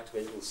is turning out to be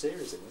a little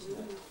series then, isn't it?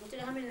 I don't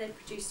know how many they've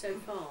produced so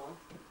far.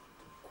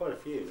 Quite a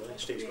few. I think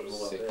Steve's got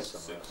more up there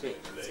somewhere.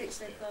 Six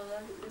so far.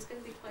 I think there's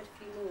going to be quite a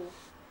few more.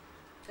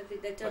 So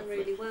they've done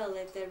really well.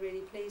 They're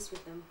really pleased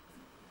with them,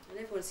 and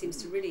everyone seems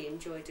to really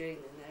enjoy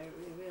doing them. They're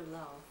a real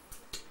laugh.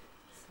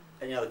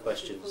 Any other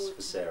questions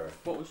for Sarah?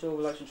 What was your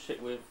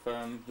relationship with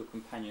your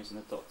companions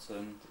and the Doctor,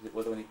 and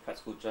were there any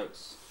practical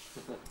jokes?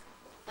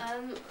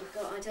 God,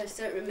 I just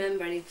don't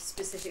remember any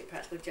specific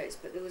practical jokes,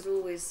 but there was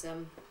always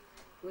something.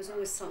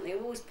 We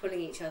were always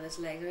pulling each other's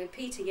legs. I mean,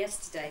 Peter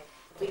yesterday,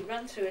 we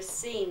ran through a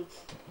scene.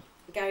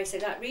 Gary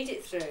said, "Like, read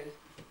it through,"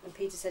 and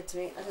Peter said to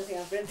me, "I don't think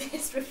I've read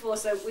this before,"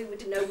 so we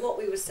didn't know what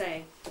we were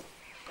saying.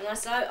 And I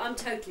said, "I'm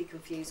totally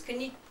confused.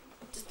 Can you?"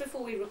 Just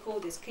before we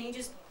record this, can you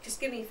just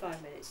give me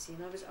 5 minutes?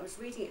 And I was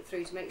reading it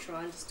through to make sure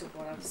I understood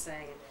what I was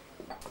saying.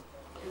 And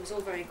it was all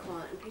very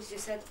quiet. And Peter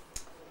just said,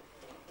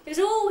 "It was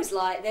always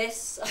like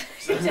this."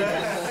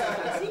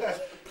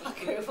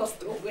 Pucker, it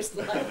wasn't always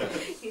like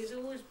this. He's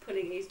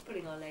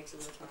pulling our legs all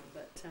the time.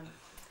 But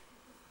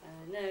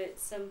no,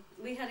 it's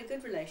we had a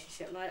good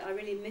relationship, and I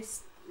really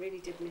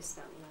did miss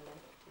that when I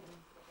left. Yeah.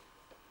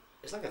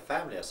 It's like a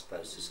family, I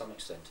suppose, to some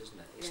extent, isn't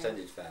it?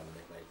 Extended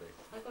family, maybe.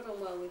 I got on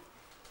well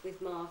with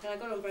Mark, and I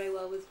got on very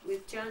well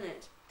with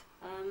Janet.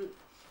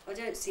 I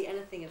don't see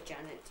anything of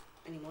Janet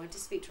anymore. I did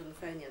speak to her on the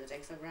phone the other day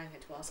because I rang her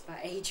to ask about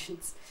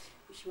agents,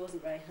 but she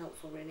wasn't very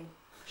helpful, really.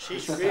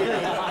 She's really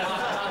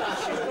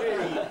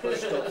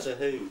pushed Doctor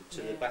Who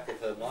to the back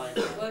of her mind.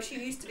 Well, she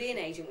used to be an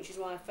agent, which is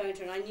why I phoned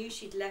her, and I knew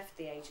she'd left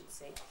the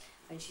agency,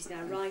 and she's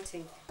now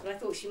writing. But I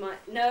thought she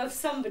might know of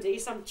somebody,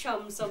 some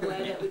chum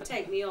somewhere that would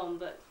take me on,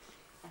 but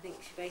I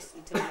think she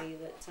basically told me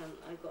that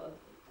I've got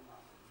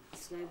a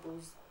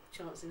snowball's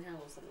chance in hell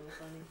or something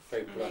funny.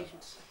 Very blunt.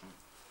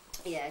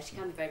 Yeah, she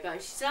can be very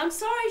blunt. She said, "I'm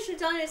sorry,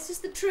 Shadana, it's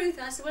just the truth."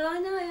 And I said, "Well, I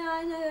know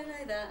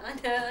that.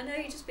 I know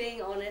you're just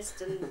being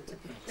honest, and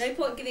no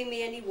point giving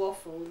me any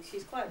waffle."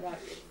 She's quite right,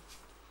 really.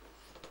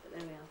 But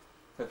there we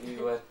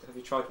are. Have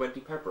you tried Wendy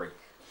Pebbury?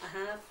 I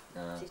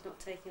have. She's not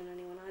taking on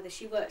anyone either.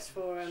 She works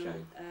for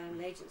an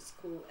agency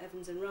called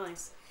Evans and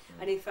Rice.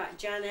 And in fact,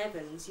 Jan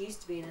Evans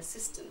used to be an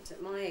assistant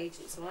at my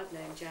agent, so I've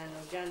known Jan,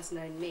 or Jan's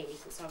known me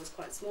since I was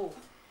quite small.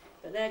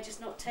 But they're just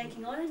not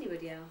taking on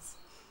anybody else.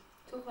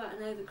 Talk about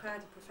an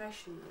overcrowded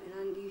profession.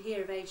 And you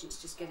hear of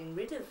agents just getting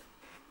rid of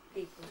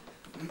people.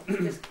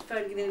 Just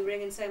phone, give me a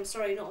ring and say, I'm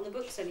sorry, you're not on the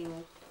books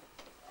anymore.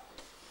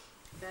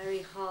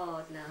 Very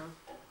hard now.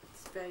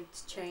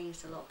 It's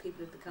changed a lot.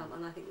 People have become,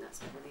 and I think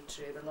that's not really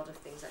true, but a lot of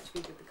things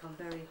actually, people have become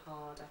very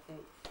hard, I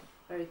think.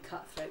 Very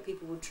cutthroat.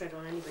 People would tread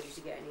on anybody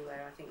to get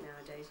anywhere, I think,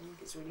 nowadays. I think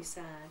it's really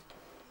sad.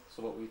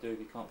 So what we do if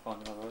we can't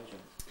find another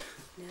agent?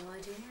 No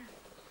idea.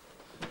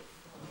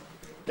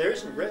 There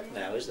isn't rep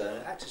now, is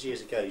there? Actors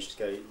years ago used to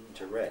go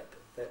into rep.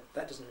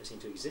 That doesn't seem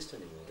to exist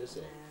anymore, does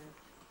it?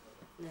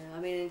 No, I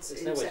mean,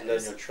 there's no way to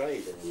learn your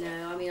trade anymore.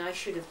 No, I mean, I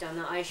should have done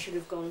that. I should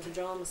have gone to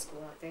drama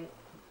school, I think.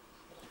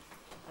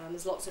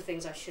 There's lots of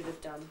things I should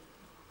have done.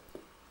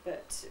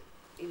 But,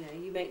 you know,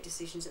 you make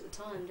decisions at the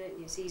time, don't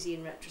you? It's easy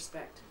in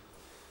retrospect.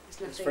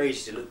 It's very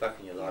easy to look back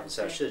in your life and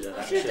say, I should have done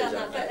that. I should have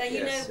done that, but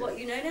you know what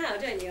you know now,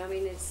 don't you? I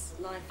mean, it's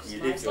life.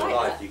 You live your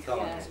life, that. you can't.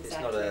 Yeah, It's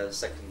exactly. not a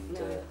second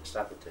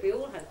stab at it. We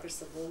all had a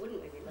crystal ball,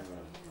 wouldn't we?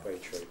 Very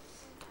true.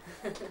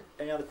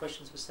 Any other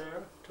questions for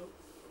Sarah at all?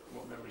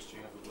 What memories do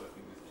you have of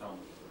working with Tom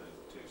for the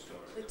two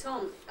stories? With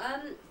Tom,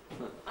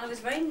 I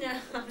was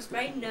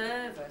very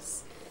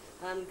nervous,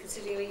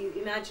 considering, you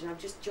imagine, I've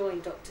just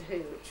joined Doctor Who,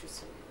 which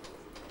was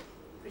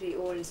pretty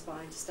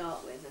awe-inspiring to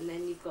start with, and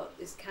then you've got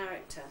this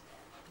character,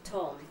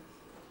 Tom,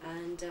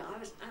 and I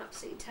was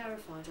absolutely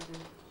terrified of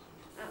him.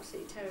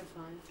 Absolutely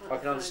terrified. I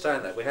can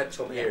understand that. We had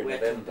Tom here in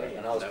November,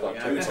 and I was quite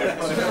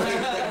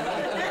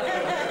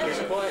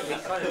he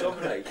kind of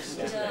dominates.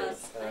 He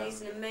does. And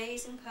he's an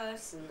amazing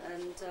person,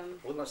 and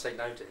I would not say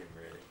no to him,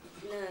 really.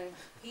 no,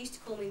 he used to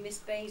call me Miss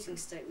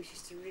Basingstoke, which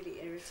used to really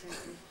irritate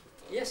me.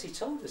 Yes, he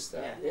told us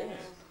that. Yeah.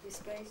 Miss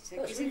Basingstoke.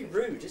 That's really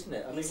rude, isn't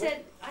it? I He mean,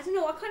 said, I don't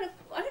know.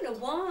 I don't know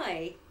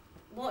why.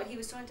 What he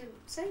was trying to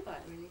say about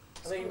it, really.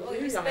 I mean, Or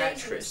you're Miss an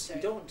actress. Basingstoke.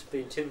 You don't want to be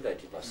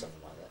intimidated by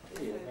something like that,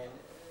 do you? I mean,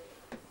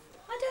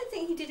 I don't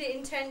think he did it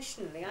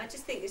intentionally. I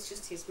just think it's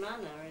just his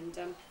manner,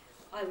 and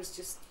I was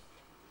just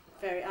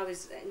I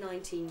was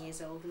 19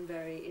 years old and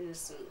very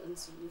innocent and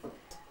sort of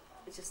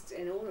just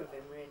in awe of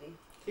him, really.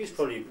 he was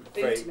probably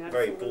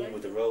very bored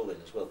with the role then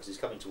as well, because he's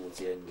coming towards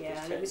the end of his Yeah,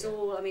 and tenure. it was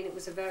all. I mean, it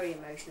was a very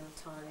emotional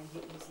time. He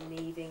was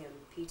leaving and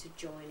Peter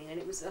joining, and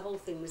it was the whole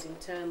thing was in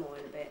turmoil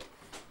a bit.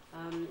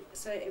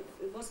 So it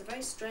was a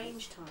very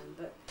strange time,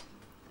 but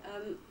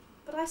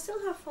I still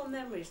have fond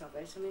memories of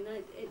it. I mean,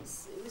 it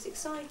was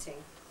exciting.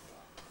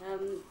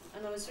 And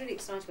I was really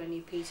excited when I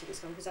knew Peter was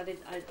coming, because I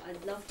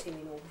loved him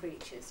in All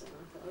Creatures, and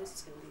I thought, oh, this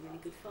is going to be really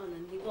good fun.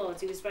 And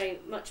he was very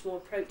much more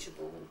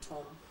approachable than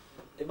Tom.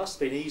 It must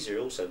have been easier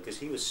also because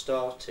he was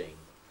starting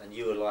and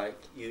you were like,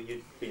 you'd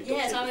been a doctor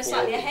Yes, I was before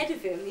slightly him. ahead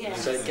of him,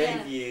 yes. So it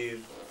gave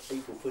you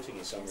equal footing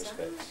in some Yes,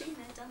 respects. I've been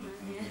there, done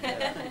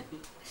that, yeah.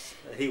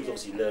 And he was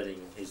obviously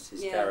learning his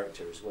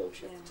character as well,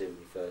 which you have to do when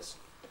you first.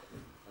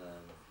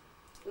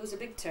 It was a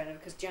big turnover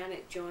because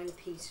Janet joined,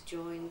 Peter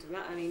joined.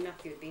 I mean,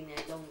 Matthew had been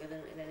there longer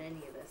than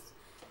any of us.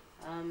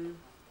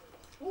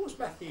 What was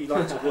Matthew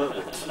like to work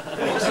with?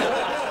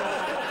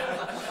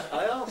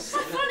 I asked.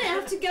 Funny, I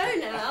have to go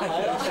now. I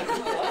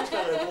asked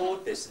her to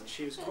award this, and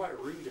she was quite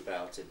rude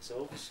about it.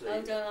 So obviously.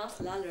 Oh, don't ask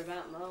Lalla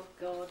about him. Oh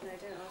God, no,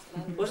 don't ask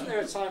Lalla. Wasn't there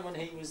a time when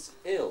he was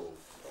ill?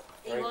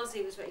 He was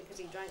because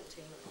he drank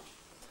too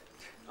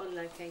much on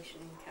location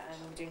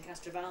doing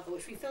Castrovalva,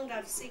 which we filmed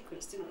out of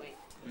sequence, didn't we?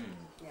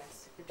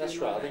 Yes. That's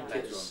right. I think Later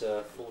it was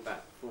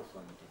fourth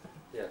one.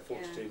 yeah,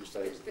 42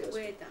 mistakes. It's a bit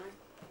weird that I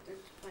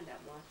don't find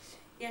out why.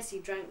 Yes, he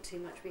drank too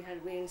much. We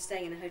were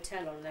staying in a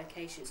hotel on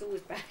location. It's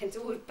always bad. It's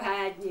always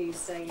bad news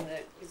saying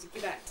that, because you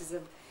give actors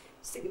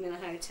stick them in a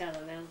hotel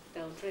and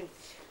they'll drink.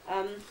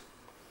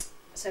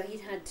 So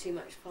he'd had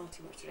far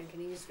too much drink,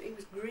 and he was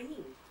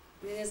green.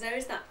 I mean, there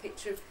is that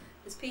picture of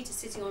there's Peter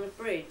sitting on a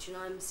bridge, and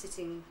I'm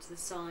sitting to the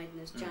side, and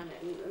there's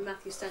Janet and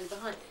Matthew standing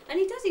behind. And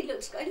he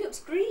looks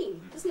green,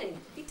 doesn't he?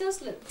 He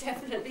does look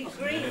definitely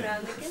green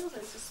around the gills.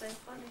 It's just so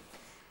funny.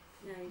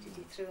 No,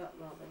 he threw up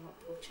rather a lot,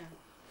 poor chap.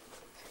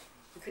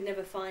 We could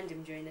never find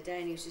him during the day,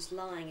 and he was just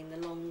lying in the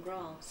long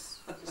grass,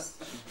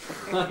 just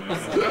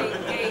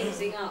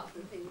gazing up.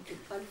 And we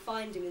could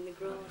find him in the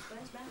grass.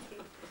 Where's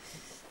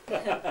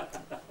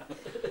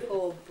Matthew?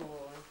 Poor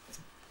boy.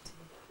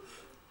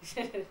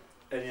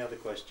 Any other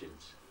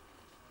questions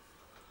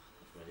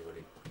from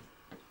anybody?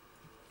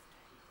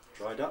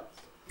 Dried up?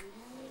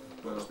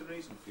 What was the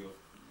reason for your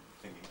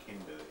thinking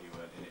Kinder that you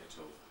weren't in it at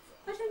all?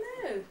 I don't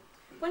know.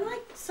 When I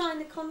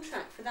signed the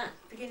contract for that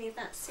beginning of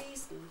that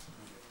season,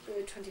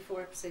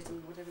 24 episodes or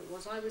whatever it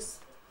was, I was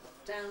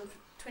down for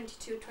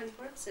 22 or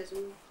 24 episodes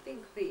and being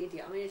a complete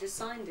idiot. I mean, I just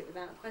signed it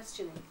without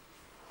questioning.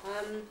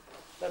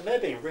 That may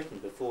have been written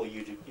before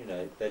your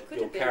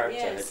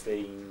character had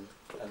been,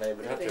 and they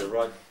would have to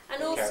write.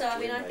 And also, I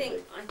mean, I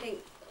think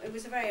it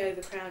was a very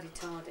overcrowded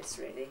TARDIS,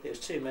 really. It was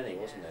too many,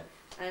 wasn't it?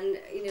 And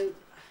I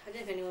don't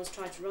know if anyone's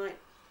tried to write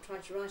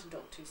tried to write a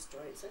Doctor Who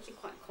story, it's actually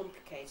quite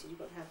complicated. You've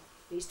got to have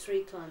these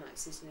 3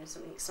 climaxes,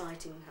 something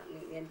exciting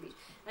happening at the end of each,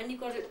 and you've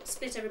got to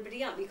split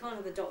everybody up. You can't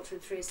have the Doctor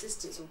and 3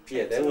 assistants all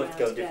they all have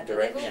to go in different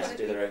directions and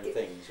do their own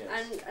things.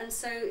 Yes. And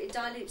so it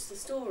dilutes the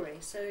story.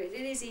 So it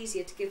is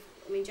easier to give.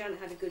 I mean, Janet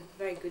had a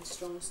very good,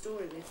 strong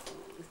story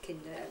with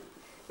Kinder,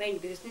 mainly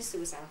because Nyssa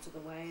was out of the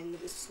way, and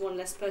it was just one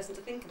less person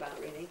to think about,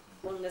 really.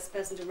 One less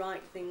person to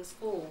write things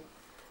for.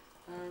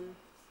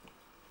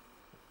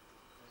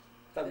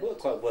 That worked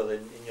quite well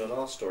in your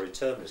last story,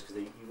 Terminus, because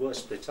you were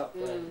split up,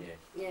 weren't you?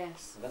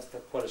 Yes. And that's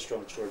quite a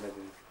strong story,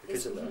 maybe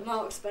because of that.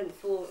 Mark spent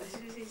 4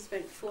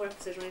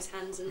 episodes on his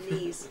hands and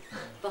knees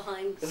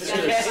behind It's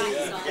Janet's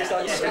like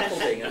backside.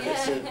 scaffolding, and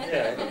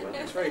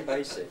it's very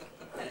basic.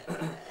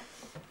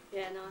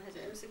 Yeah, no, I had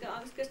it.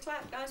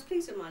 I was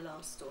pleased with my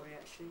last story,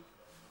 actually.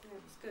 Yeah,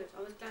 it was good.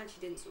 I was glad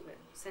she didn't sort of get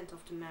sent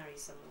off to marry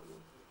someone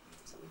or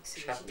something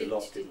silly. She happened a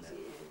lot, didn't it?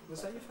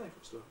 Was that your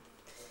favourite story?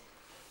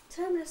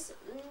 Terminus,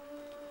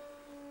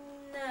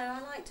 no, I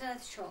liked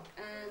Earthshock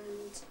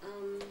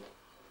and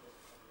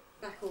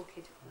Black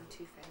Orchid, my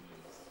 2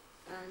 favourites.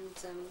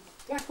 And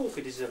Black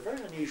Orchid is a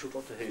very unusual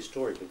Doctor Who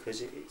story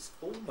because it's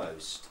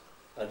almost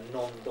a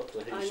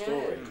non-Doctor Who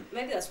story.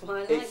 Maybe that's why I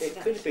liked it.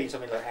 It could have been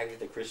something like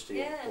Agatha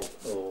Christie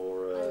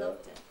or I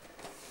loved it.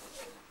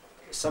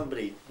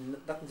 Somebody,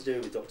 nothing to do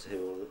with Doctor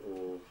Who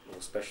or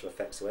special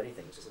effects or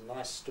anything. It was just a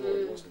nice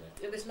story, wasn't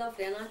it? It was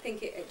lovely, and I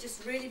think it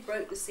just really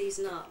broke the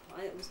season up.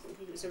 I think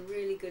it was a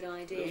really good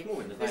idea. It was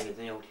more in the vein of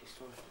the old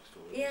historical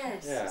story.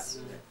 Yes.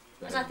 Yeah.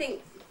 Because I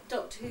think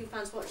Doctor Who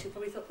fans watching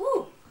probably thought,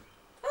 oh,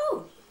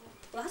 well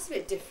that's a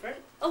bit different.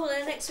 Oh, well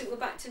then next week we're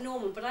back to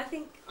normal. But I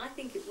think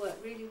it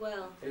worked really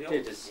well. It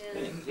did.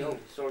 The old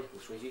historical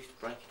stories used to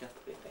break it up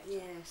a bit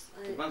better. Yes.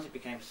 Once it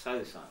became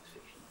so science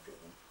fiction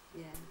driven.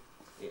 Yeah.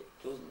 It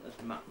wasn't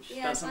as much.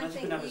 Yes, I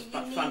think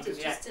you need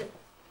it just to...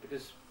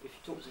 Because if you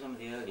talk to some of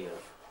the earlier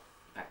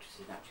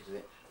actresses and actors of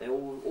it, they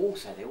all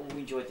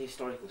enjoyed the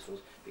historical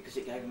stories because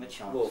it gave them a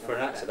chance. Well, for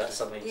an actor, that's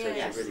something to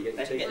really get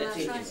your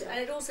teeth into. And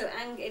it also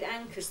it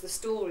anchors the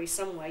story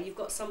somewhere. You've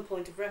got some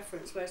point of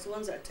reference, whereas the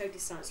ones that are totally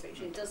science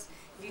fiction,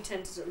 you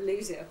tend to sort of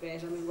lose it a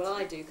bit. I mean, well,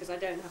 I do because I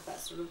don't have that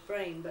sort of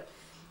brain, but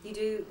you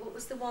do. What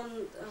was the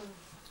one?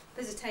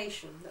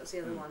 Visitation. That was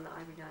the other one that I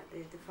really liked.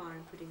 The Fire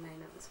and Pudding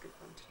Lane. That was a good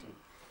one to do.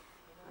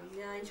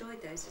 I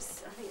enjoyed those.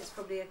 I think it's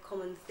probably a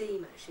common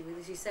theme, actually, with,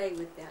 as you say,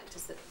 with the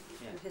actors, that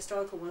the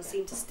historical ones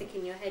seem to stick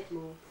in your head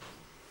more.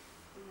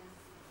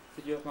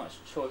 Did you have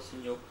much choice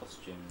in your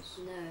costumes?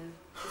 No.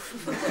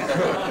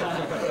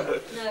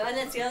 No, and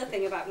that's the other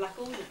thing about Black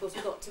Orchid, of course,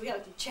 we've got to be able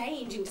to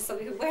change into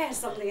something and wear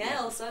something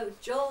else. Oh,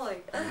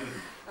 joy!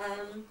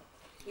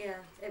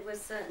 It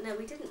was, no,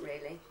 we didn't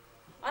really.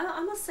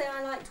 I must say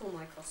I liked all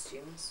my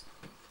costumes.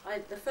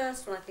 The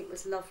first one I think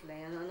was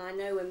lovely, and I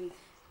know when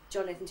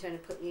Jonathan Turner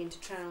put me into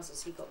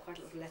trousers, he got quite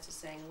a lot of letters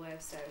saying, where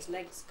have Sarah's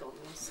legs gone?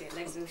 I want to see her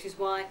legs, which is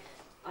why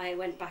I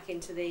went back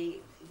into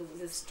the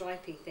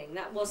stripy thing.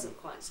 That wasn't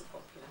quite so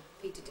popular.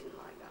 Peter didn't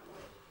like that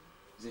one.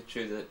 Is it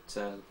true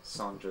that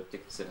Sandra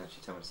Dickinson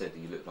actually told me said that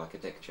you look like a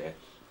deck chair?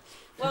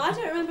 Well, I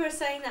don't remember her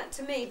saying that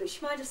to me, but she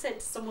might have said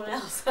to someone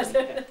else. I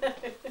don't know.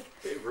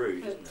 Bit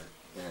rude, isn't it?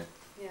 Yeah.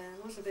 Yeah,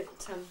 it was a bit.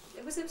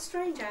 It was a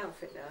strange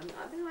outfit though.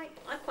 I mean,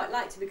 I quite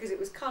liked it because it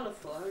was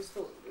colourful. I just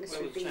thought this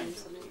would be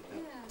something.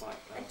 Yeah,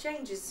 it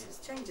changes.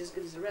 It's changes as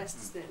good as the rest,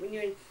 isn't it? When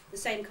you're in the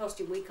same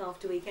costume week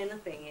after week,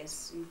 anything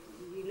is.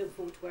 You look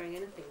forward to wearing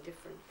anything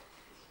different.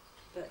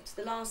 But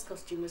the last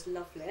costume was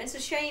lovely. And it's a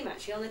shame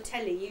actually. On the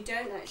telly, you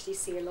don't actually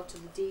see a lot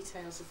of the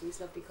details of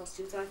these lovely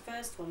costumes. My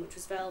first one, which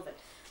was velvet.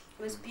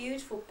 There was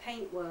beautiful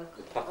paintwork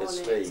on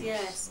sleeves. it,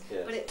 yes.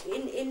 But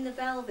in the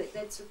velvet,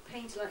 they'd sort of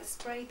painted like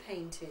spray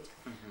painted,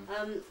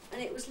 and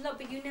it was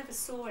lovely. But you never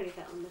saw any of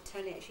that on the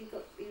telly. Actually,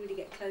 you really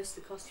get close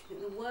to the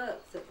costume, the work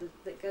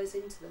that goes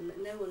into them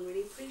that no one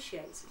really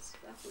appreciates.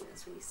 I think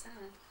that's really sad.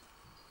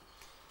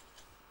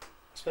 I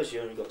suppose you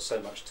only got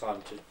so much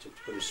time to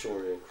put a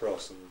story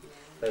across, and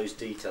those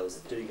details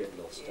do get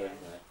lost, don't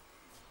they?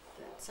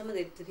 But some of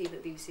the people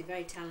at BBC are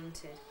very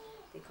talented.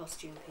 The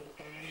costume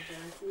people,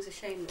 and it was a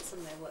shame that some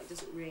of their work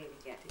doesn't really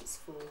get its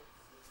full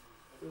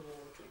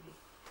reward, really.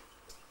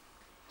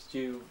 Did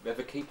you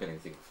ever keep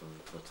anything from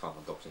your time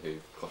on Doctor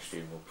Who,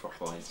 costume or prop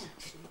wise?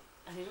 Actually,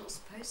 and you're not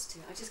supposed to.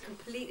 I just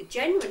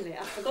genuinely,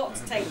 I forgot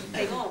to take the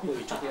thing off. Well,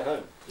 you took it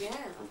home? Yeah,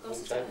 I've got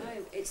to take it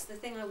home. It's the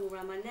thing I wore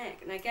around my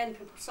neck, and again,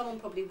 someone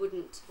probably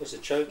wouldn't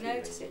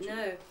notice it.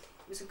 No, it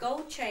was a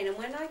gold chain, and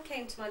when I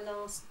came to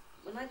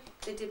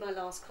they did my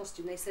last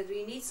costume, they said, well,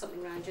 you need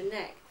something around your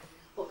neck.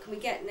 What can we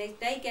get? And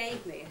they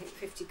gave me, I think,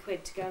 50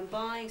 quid to go and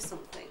buy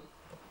something.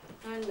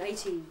 And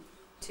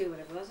 82,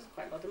 whatever, that's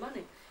quite a lot of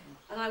money.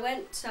 And I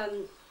went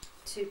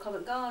to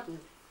Covent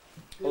Garden.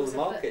 Oh, the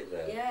market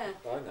there? Yeah.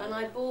 I know. And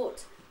I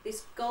bought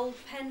this gold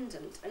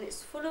pendant, and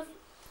it's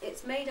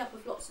made up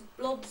of lots of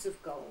blobs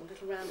of gold,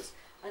 little rounds,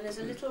 and there's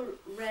a little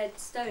red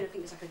stone, I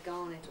think it's like a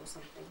garnet or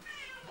something.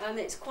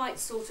 It's quite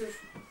sort of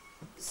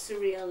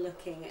surreal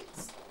looking, it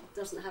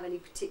doesn't have any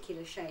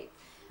particular shape.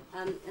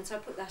 And so I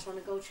put that on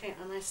a gold chain,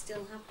 and I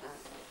still have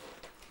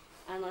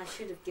that. and I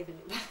should have given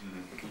it back.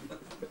 I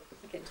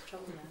get into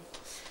trouble now.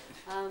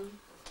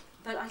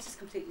 But I just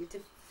completely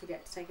did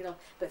forget to take it off.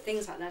 But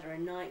things like that are a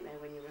nightmare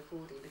when you're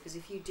recording, because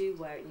if you do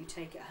wear it and you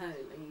take it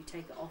home and you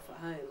take it off at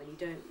home and you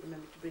don't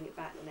remember to bring it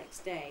back the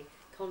next day,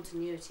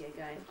 continuity are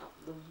going up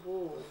the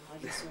wall. I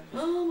just went,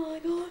 oh my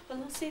god,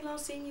 and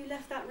last scene you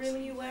left that room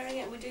and you're wearing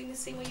it, and we're doing this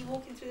scene where you're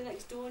walking through the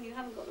next door and you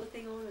haven't got the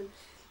thing on, and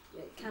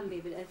it can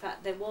be. But in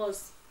fact there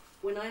was,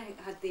 when I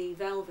had the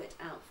velvet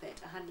outfit,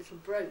 I had a little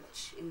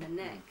brooch in the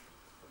neck,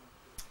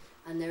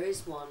 and there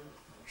is one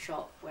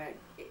shot where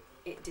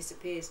it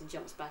disappears and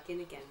jumps back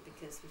in again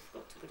because we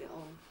forgot to put it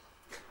on.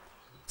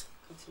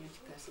 Continuity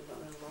person got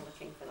a roller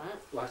king for that.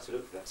 We'll have to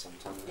look for that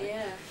sometime.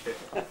 Yeah.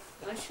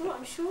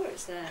 I'm sure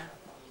it's there.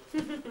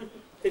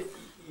 If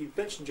you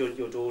mentioned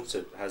your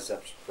daughter has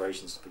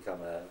aspirations to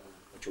become a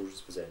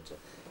children's presenter,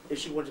 if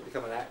she wanted to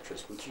become an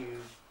actress, would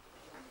you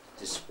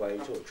dissuade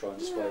her or try and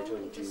dissuade her? I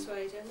wouldn't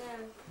dissuade her,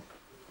 no.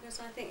 Because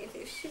I think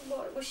if she,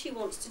 what she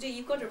wants to do,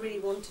 you've got to really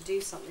want to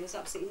do something. There's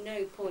absolutely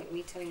no point in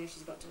me telling her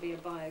she's got to be a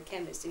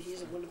biochemist if she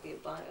doesn't want to be a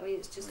bio. I mean,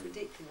 it's just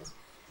ridiculous.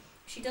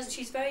 She doesn't.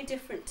 She's very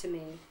different to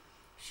me.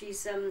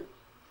 She's a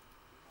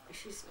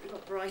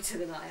lot brighter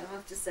than I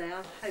have to say.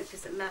 I'm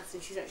hopeless at maths,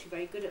 and she's actually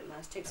very good at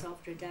maths. Takes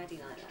after her daddy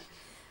like that.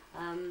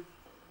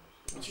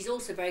 She's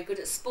also very good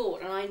at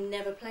sport, and I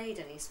never played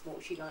any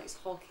sport. She likes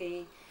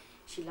hockey.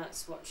 She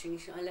likes watching.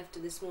 I left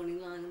her this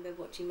morning lying in bed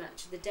watching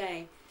Match of the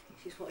Day.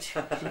 She's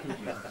watching.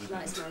 She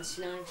likes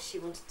Manchester United. She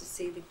wanted to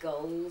see the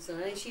goals, and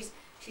I think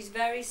she's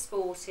very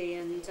sporty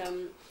and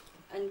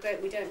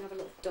great. We don't have a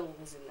lot of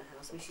dolls in the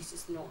house. I mean, she's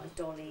just not a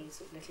dolly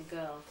sort of little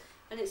girl,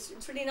 and it's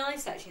really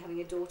nice actually having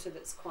a daughter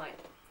that's quite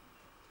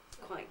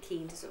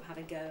keen to sort of have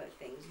a go at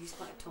things. She's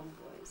quite a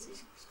tomboy.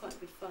 It's quite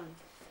good fun.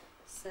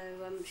 So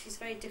she's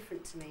very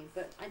different to me,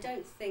 but I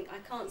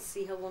can't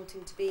see her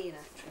wanting to be an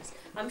actress.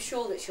 I'm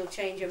sure that she'll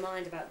change her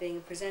mind about being a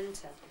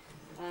presenter.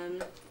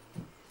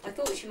 I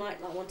thought she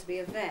might want to be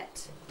a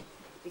vet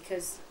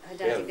because her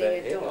daddy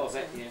being a doctor.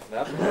 I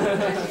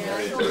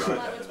thought she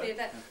might want to be a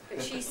vet,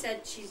 but she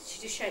said she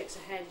just shakes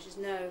her head. She says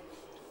no.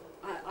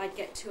 I'd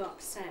get too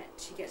upset.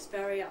 She gets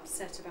very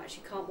upset about it.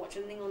 She can't watch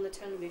anything on the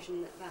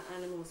television about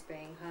animals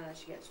being hurt.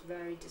 She gets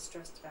very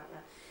distressed about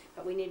that.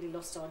 But we nearly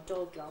lost our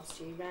dog last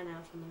year. He ran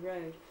out on the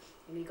road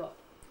and he got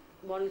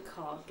one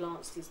car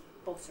glanced his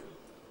bottom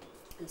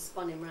and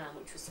spun him round,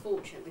 which was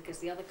fortunate because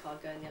the other car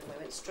going the other way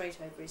went straight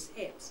over his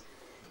hips.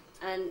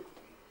 And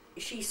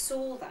she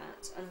saw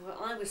that, and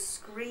I was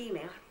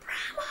screaming. I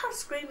was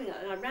screaming,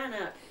 and I ran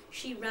out.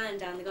 She ran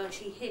down the garden.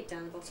 She hid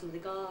down the bottom of the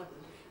garden,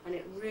 and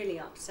it really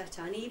upset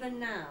her. And even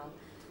now,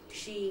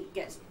 she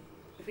gets.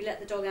 If we let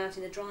the dog out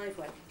in the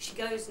driveway, she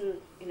goes and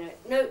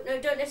no,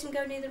 don't let him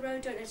go near the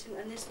road. Don't let him.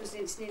 And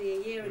it's nearly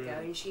a year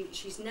ago, and she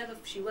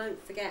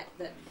won't forget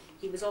that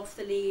he was off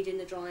the lead in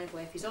the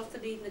driveway. If he's off the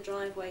lead in the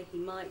driveway, he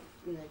might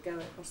go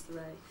across the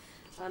road.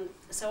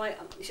 So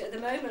at the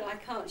moment I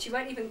can't. She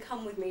won't even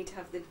come with me to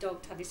have the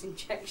dog to have his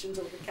injections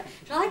or the cat.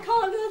 I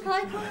can't look.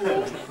 I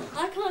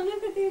can't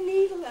look at the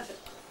needle. I said,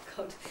 oh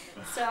God.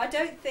 So I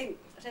don't think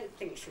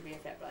it should be a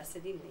vet. But I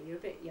said, you're a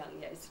bit young.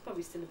 Yeah, it's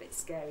probably still a bit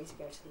scary to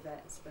go to the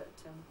vets. But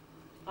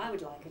I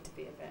would like her to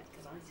be a vet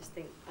because I just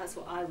think that's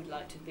what I would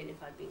like to have been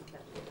if I'd been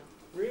clever enough.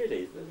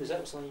 Really? Is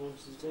that something you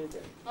wanted to do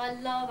then? I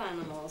love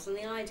animals, and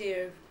the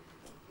idea of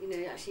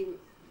actually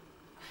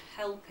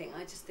helping,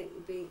 I just think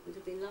would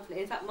have been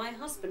lovely. In fact, my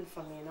husband,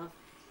 funnily enough,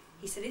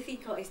 he said if he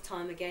got his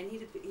time again,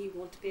 he'd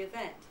want to be a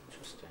vet.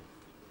 Interesting.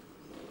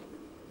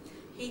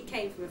 He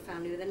came from a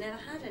family where they never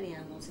had any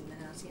animals in the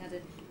house. He had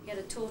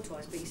a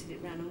tortoise, but he said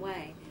it ran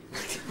away.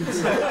 It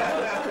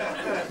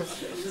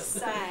was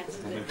sad,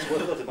 isn't it? It's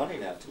worth a lot of money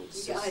now,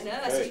 tortoises. Yeah, I know.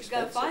 I said you could go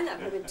and find that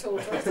blooming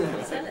tortoise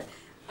and sell it.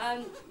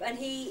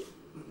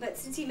 But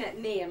since he met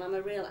me, and I'm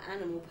a real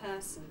animal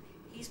person,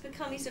 he's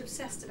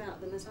obsessed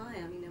about them as I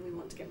am. We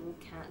want to get more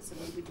cats, and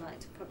we'd like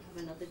to have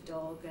another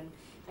dog.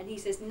 And he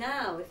says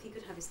now, if he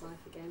could have his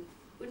life again,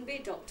 wouldn't be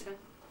a doctor,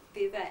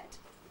 be a vet.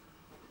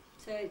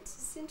 So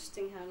it's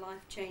interesting how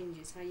life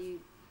changes, how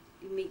you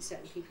meet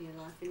certain people in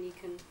your life, and you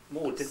can.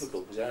 More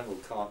difficult because the animal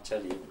can't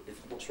tell you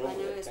what's wrong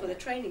with it. I know, that's why the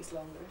training's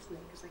longer, isn't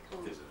it? Because they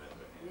can't. It is a little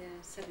bit,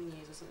 Yeah, 7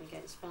 years or something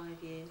against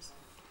 5 years.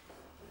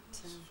 It's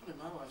funny,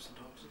 my wife's a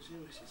doctor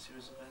too.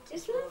 She's a vet.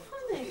 Isn't that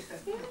funny?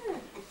 Yeah.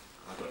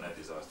 I've got no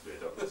desire to be a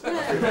doctor. No,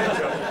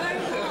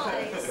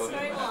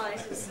 very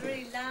wise. It's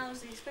really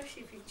lousy,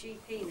 especially if you're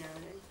GP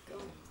nowadays.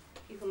 God,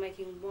 people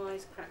making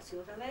wise cracks to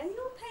your family.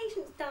 Your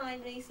patient's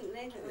died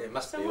recently. Yeah, it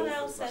must Someone be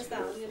awful. else says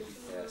that.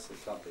 Yes, it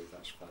can't be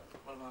much fun.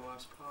 One of my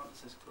wife's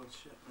partners is called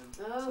Shipman.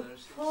 Oh,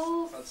 so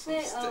poor that's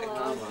fit. some stick.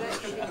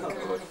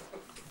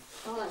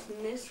 Oh, that's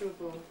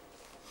miserable.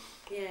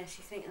 Yeah,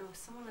 she thinks,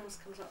 someone else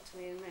comes up to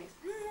me and makes,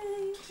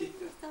 hey, you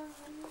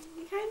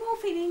carry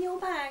morphine in your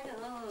bag.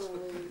 Oh,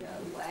 go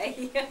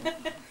away.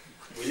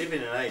 We live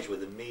in an age where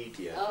the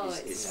media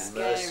is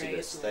scary,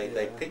 merciless.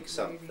 They pick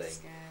something, really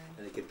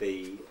and it could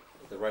be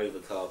the Rover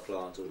car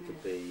plant or it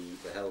could be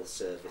the health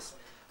service,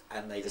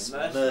 and they just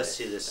They're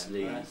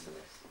mercilessly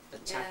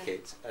attack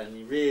it, and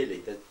you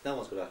really, no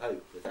one's got a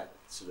hope with that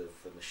sort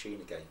of machine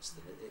against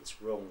them.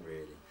 It's wrong,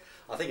 really.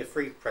 I think a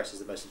free press is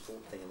the most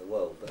important thing in the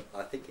world, but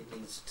I think it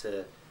needs to.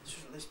 It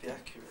should at least be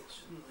accurate,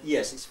 shouldn't it?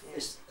 Yes,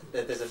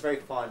 there's a very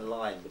fine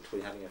line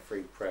between having a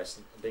free press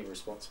and being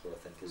responsible, I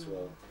think, as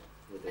well.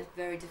 With A it.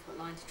 very difficult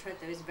line to tread,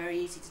 though. It's very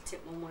easy to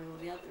tip one way or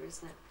the other,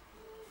 isn't it?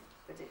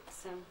 But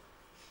it's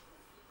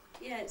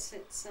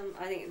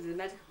I think the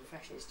medical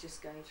profession is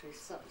just going through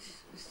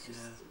it's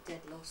just dead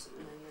loss at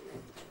the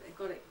moment. They've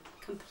got it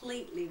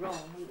completely wrong,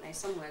 haven't they?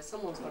 Someone's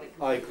got it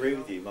completely I agree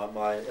wrong. with you.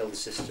 My elder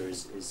sister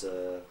is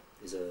a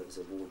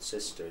ward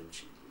sister, and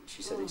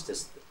she said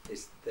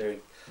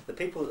the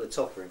people at the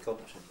top are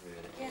incompetent,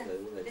 really. Yeah,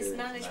 They're this doing-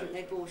 management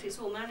they bought, it's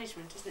all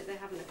management, isn't it? They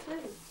haven't a clue.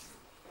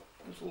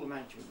 It's all the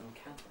management on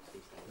campus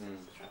these days. Mm.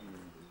 That's right.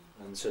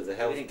 And so the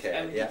Everything's- healthcare, the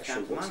everything's actual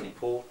down to what's money.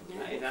 important, Yeah.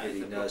 what That is really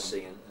the problem.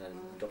 nursing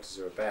and doctors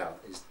are about,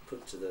 is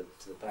put to the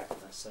back,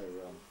 and that's so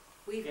wrong.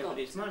 We've Yeah, got but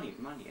it's money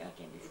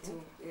again. it's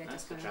all That's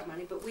just the managed trouble.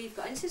 money, but we've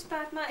got, and it's just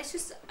bad I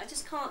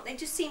just can't. They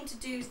just seem to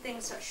do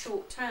things such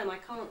short term. I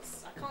can't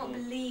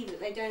believe that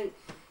they don't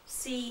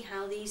see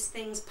how these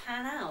things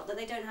pan out. That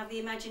they don't have the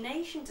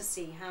imagination to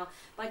see how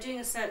by doing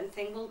a certain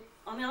thing. Well,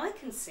 I mean, I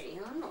can see,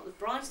 and I'm not the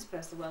brightest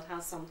person in the world, how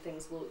some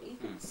things will. You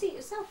can see it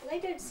yourself, but they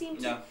don't seem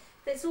to. No.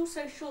 It's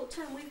also short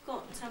term. We've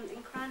got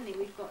in Cranley,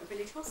 we've got a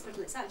village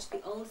hospital. It's actually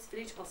the oldest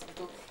village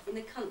hospital in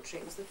the country.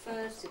 It was the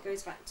first. It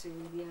goes back to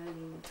the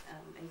early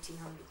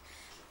 1800s.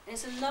 And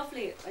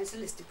it's a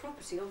listed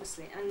property,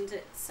 obviously, and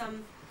it's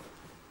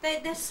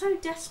they're so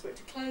desperate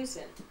to close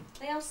it.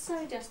 They are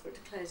so desperate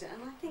to close it,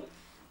 and I think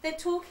they're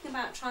talking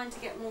about trying to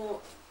get more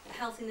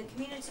health in the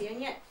community,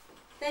 and yet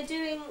they're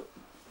doing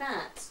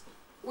that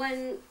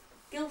when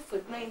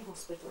Guildford Main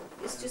Hospital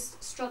is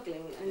just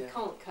struggling and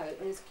can't cope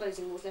and is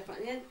closing wards left,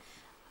 right,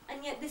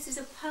 and yet this is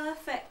a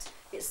perfect.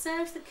 It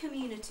serves the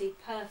community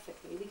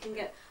perfectly. We can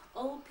get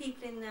old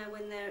people in there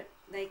when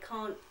they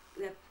can't.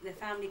 Their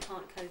family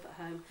can't cope at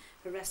home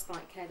for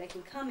respite care. They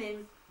can come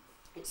in.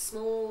 It's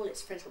small.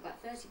 It's friendly. It's got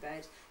about 30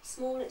 beds.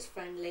 Small. It's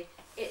friendly.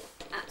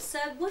 So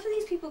what are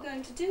these people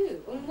going to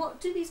do? And what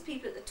do these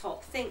people at the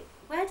top think?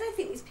 Where do they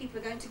think these people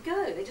are going to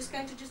go? They're just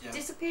going to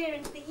disappear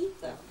into the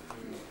ether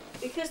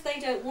because they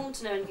don't want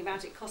to know anything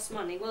about it. It costs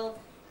money. Well,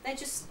 they're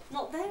just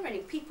not there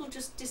anymore. People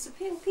just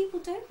disappear. Well, people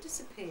don't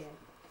disappear.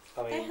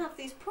 I mean, They have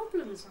these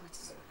problems. I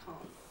just can't.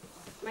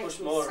 Makes Push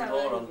me more so and more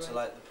angry. onto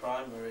like the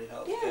primary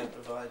healthcare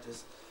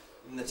providers,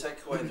 and they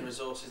take away the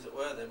resources that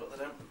were there, but they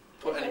don't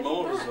put They any don't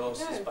more back,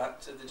 resources no.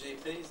 back to the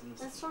GPs and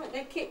That's right.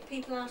 They kick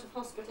people out of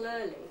hospital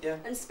early Yeah.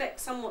 and expect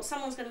someone's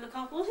going to look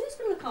after. Well, who's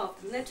going to look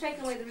after them? They've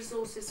taken away the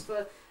resources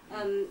for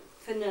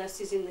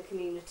nurses in the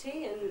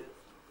community, and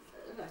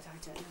I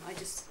don't know. I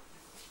just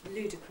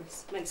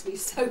ludicrous. Makes me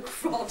so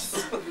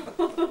cross.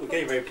 we're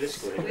getting very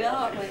political here. We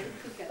are. We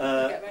could get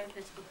very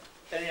political.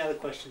 Any other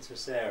questions for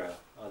Sarah,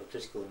 either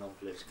political or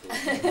non-political?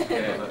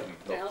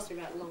 Don't ask me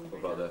about long.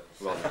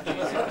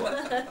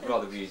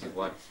 rather amusing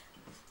one.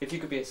 If you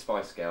could be a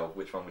Spice Girl,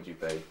 which one would you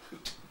be?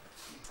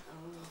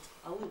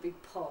 I wouldn't be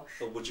posh.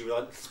 Or would you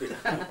like to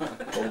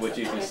be? Or would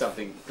you be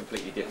something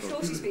completely I'm different?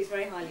 sure she speaks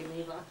very highly of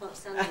me, but I can't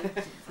stand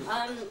it. What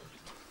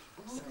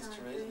sounds would I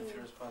to reason do? if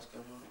you're a Spice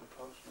Girl, you want to be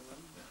posh,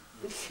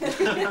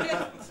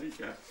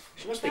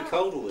 She must be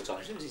cold all the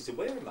time. She doesn't need to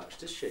wear it much,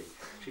 does she?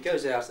 She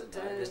goes out at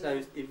night. There's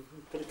no even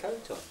put a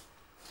coat on.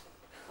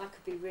 I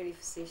could be really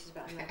facetious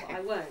about her, but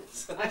I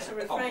won't. I shall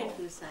refrain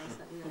from saying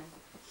something.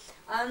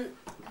 No.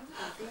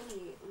 Who would I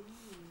be?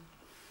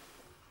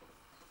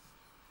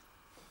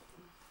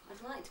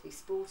 I'd like to be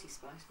sporty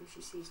Spice, but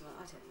she sees like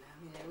I don't know.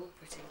 I mean, they're all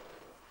pretty.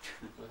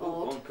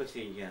 Odd. One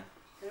pretty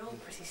They're all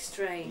pretty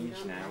strange, niche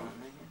aren't now, they?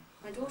 aren't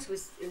they? My daughter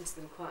was into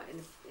them quite in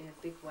a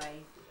big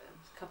way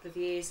a couple of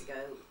years ago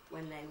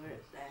when they were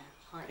at their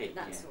height. Peak,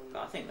 But that's yeah. all.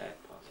 But I think they're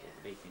part of Yeah.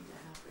 the beating They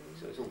now. have really.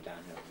 So it's all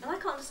downhill. And I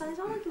can't understand this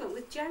argument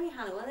with Jerry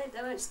Hannah.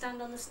 They won't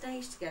stand on the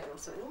stage together or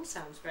something. It all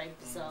sounds very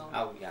bizarre.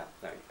 Oh yeah,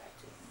 very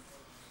effective.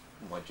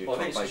 Mind you, Well, I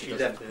Tom think Baker she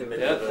doesn't- left in the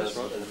middle Yeah, of that's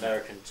right. an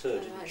American tour, Oh,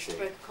 didn't right, she?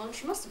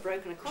 She must have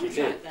broken a She contract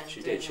did. then.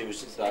 She doing did. She that.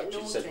 was It's like, a bit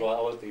she said, naughty. "Right,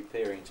 I won't be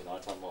appearing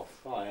tonight. I'm off.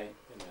 Bye."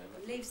 You know,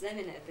 It leaves them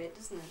in it a bit,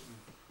 doesn't it?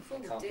 Oh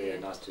it can't be dear. a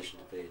nice position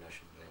to be in, I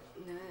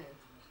shouldn't be. No.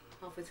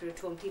 Halfway through a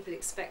tour, and people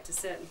expect a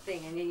certain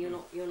thing, and then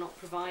you're not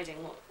providing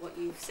what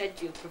you've said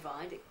you'll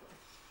provide.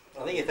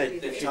 I think if Really The they,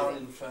 if good. you,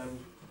 Italian firm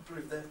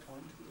proved their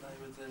point, didn't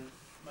they, with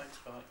the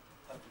motorbike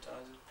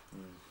advertiser?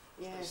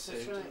 Yes, They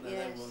that's sued, right. didn't they?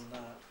 Yes. They won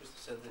that because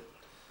they said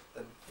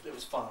that it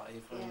was 5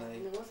 Yeah, when they.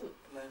 and there wasn't.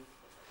 No,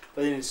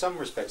 but in some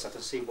respects, I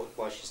can see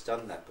why she's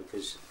done that,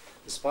 because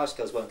the Spice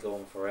Girls won't go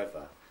on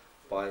forever.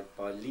 By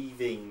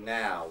leaving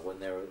now, when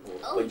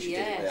when she did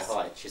at their yes.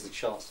 height, she has the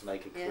chance to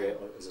make a Yeah. career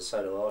as a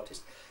solo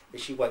artist.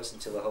 If she waits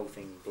until the whole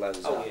thing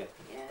blows Oh up, yeah.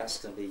 Yeah. that's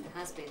going to be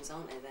Has-beens,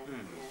 aren't they then?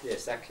 Mm. Yeah. yeah,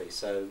 exactly.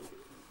 So,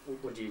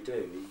 what do?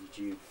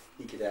 Do you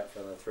eke it out for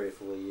another 3 or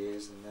 4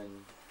 years and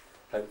then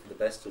hope for the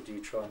best, or do you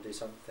try and do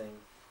something?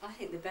 I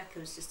think the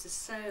Beckhams just are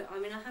so. I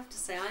mean, I have to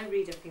say, I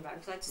read everything about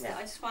it because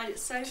I just find it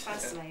so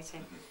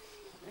fascinating.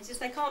 It's just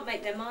they can't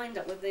make their mind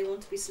up whether they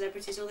want to be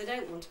celebrities or they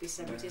don't want to be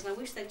celebrities. And I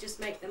wish they'd just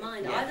make their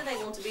mind up. Yeah. Either they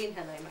want to be in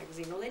Hello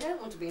Magazine or they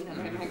don't want to be in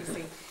Hello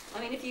Magazine. I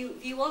mean, if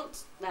you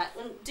want that,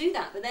 then do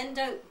that, but then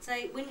don't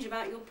say whinge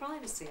about your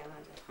privacy. And I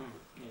don't.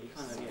 Yeah, you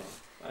kind of, yeah.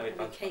 I mean,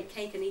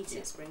 cake and eat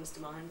it springs to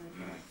mind.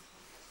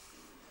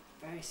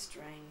 Very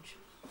strange.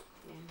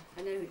 Yeah,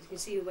 I know. You can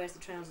see who wears the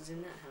trousers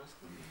in that house.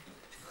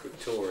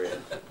 Victoria.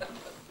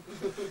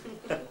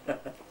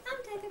 I'm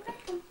David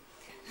Beckham.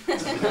 my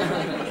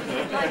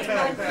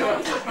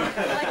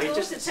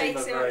daughter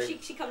takes him up.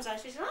 She comes out.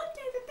 She says, "I'm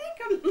David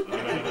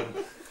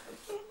Beckham."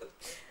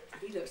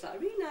 He looks like a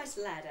really nice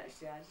lad,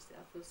 actually. I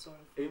feel sorry.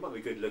 He might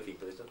be good looking,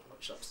 but there's not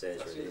much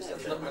upstairs really.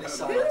 There's not many Who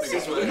signs. is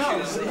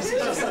it?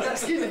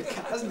 That's him,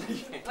 hasn't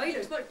he? Oh, he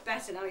looks much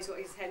better now. He's got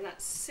his head in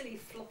that silly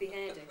floppy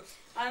hairdo.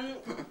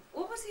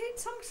 What was it?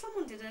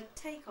 Someone did a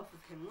takeoff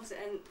of him, was it?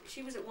 And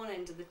she was at one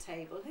end of the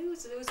table. Who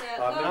was it? There was a.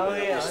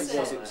 It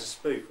was it? a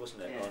spoof,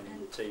 wasn't it, Yeah.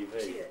 on TV?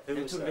 They Who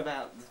were was talking that?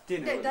 about the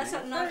dinner. No, that's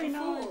wasn't that knife it? and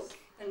Very fork. nice.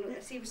 And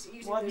he was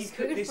using Why have the you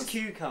cooked this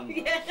spoon. cucumber?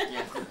 Yeah.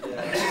 Yeah.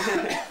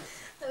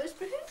 That was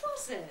who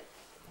was it?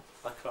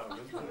 I can't I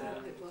remember. can't remember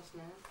who it was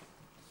now.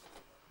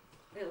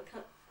 It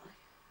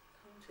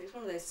was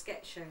one of those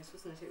sketch shows,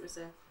 wasn't it? It was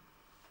a.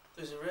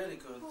 There's a really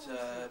good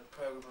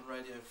programme on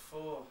Radio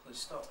 4.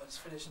 It's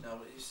finished now,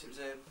 but it was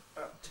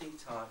about tea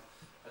time,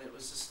 and it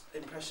was just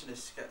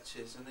impressionist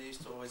sketches, and they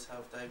used to always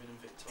have David and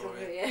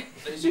Victoria. Yeah.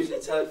 It was usually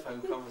a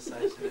telephone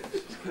conversation. It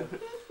was just good.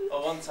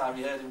 Or one time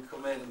you heard him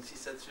come in, and she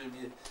said to him,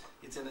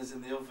 "Your dinner's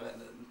in the oven,"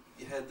 and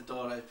you heard the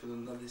door open,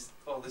 and then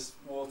all this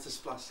water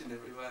splashing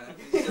everywhere. And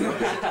he said,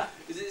 "Oh,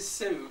 is it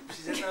soup?"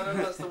 She said, "No,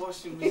 that's the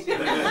washing machine."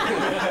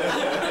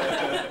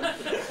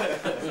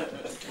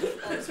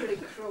 That's really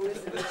cruel,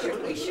 isn't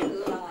it? We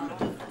shouldn't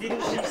laugh.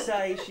 Didn't she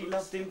say she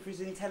loved him for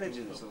his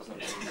intelligence or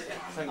something?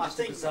 I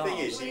think the thing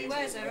is, Well, he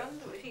wears her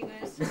underwear. He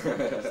wears.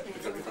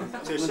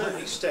 to a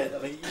certain extent, I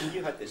mean,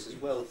 you had this as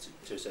well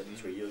to a certain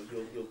degree.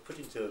 You're put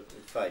into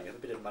fame, you have a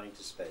bit of money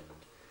to spend,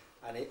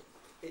 and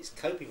it's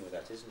coping with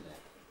that, isn't it?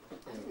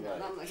 I didn't know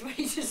that much money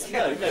to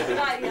spend. No,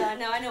 Yeah,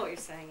 no, I know what you're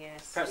saying.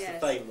 Yes. perhaps yes.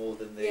 the fame more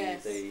than the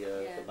Yes, the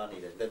yeah. money.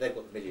 They've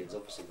got millions,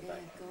 obviously, in the Yeah,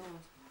 bank. God.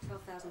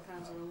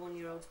 £12,000 on a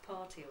 1-year-old's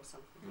party or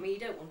something. I mean, you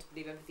don't want to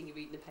believe everything you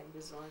read in the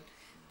papers, right?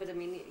 But I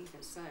mean,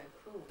 even so,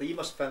 cool. But you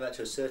must have found that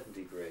to a certain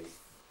degree.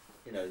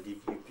 You know,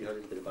 you had a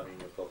little bit of money in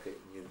your pocket,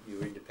 and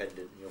you're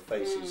independent, and your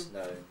face is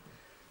known.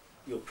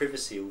 Your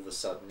privacy all of a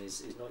sudden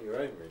is not your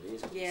own, really,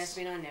 is it? Yes,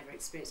 I mean, I never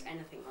experienced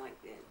anything like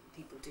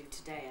people do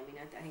today. I mean,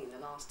 I think in the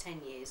last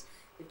 10 years,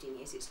 15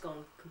 years, it's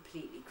gone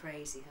completely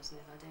crazy, hasn't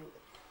it? I don't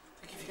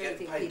If you get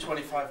think paid people-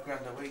 25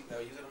 grand a week, though,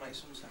 you've got to make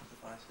some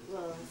sacrifices.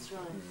 Well, that's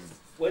right.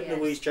 When Yes.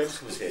 Louise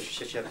Johnson was here, she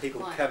said she had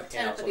people Right, camping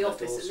turn out up at on the her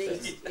office at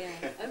doorstep. least.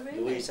 Yeah. Oh, really?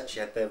 Louise actually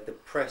had the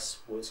press,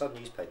 well, some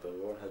newspaper,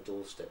 were on her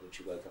doorstep when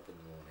she woke up in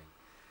the morning,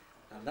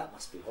 and that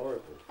must be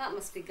horrible. That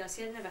must be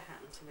ghastly. It never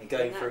happened to me. And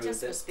going that through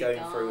just must be her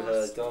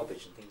ghastly.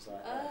 garbage and things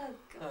like that.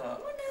 Oh, God.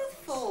 What on earth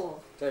for?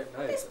 Don't know.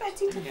 What are they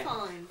expecting to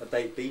find? A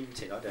baked bean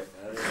tin, I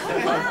don't know.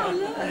 Oh, wow,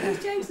 look,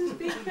 Miss Jameson's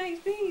big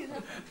baked beans.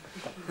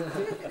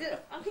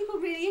 Are people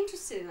really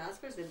interested in that? I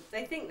suppose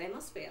they think they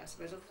must be, I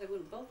suppose, otherwise they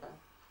wouldn't bother.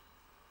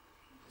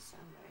 They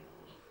sound very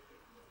old.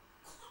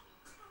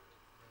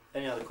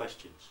 Any other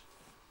questions?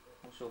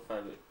 What's your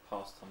favourite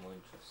pastime or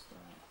interest?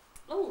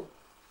 Oh,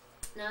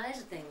 now there's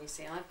a thing, you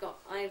see,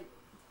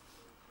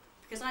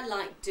 because I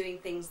like doing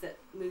things that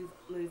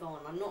move on.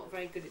 I'm not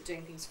very good at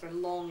doing things for a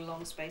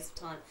long space of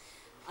time.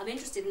 I'm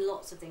interested in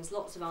lots of things,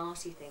 lots of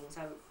arty things.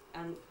 I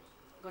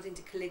got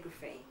into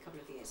calligraphy a couple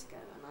of years ago,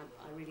 and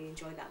I really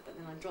enjoyed that, but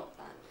then I dropped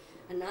that.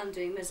 And now I'm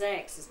doing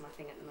mosaics is my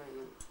thing at the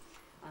moment.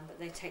 But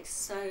they take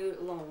so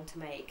long to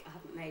make. I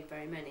haven't made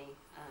very many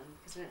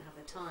because I don't have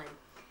the time.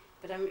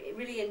 But I'm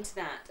really into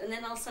that. And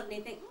then I'll suddenly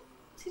think,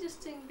 so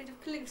just doing a bit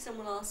of calligraphy.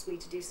 Someone asked me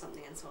to do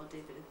something, and so I'll do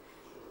a bit of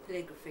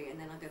calligraphy, and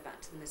then I'll go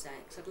back to the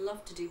mosaics. I'd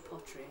love to do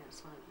pottery.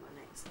 That's my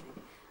next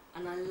thing.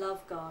 And I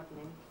love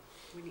gardening.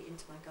 Really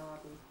into my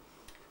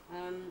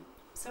garden.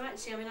 So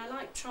actually, I mean, I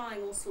like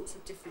trying all sorts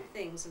of different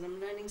things, and I'm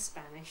learning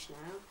Spanish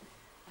now.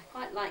 I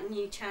quite like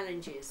new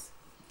challenges.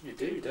 You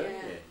do, don't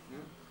Yeah. you?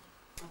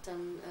 I've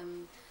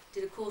done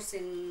did a course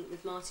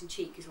with Martin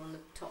Cheek, who's one of the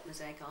top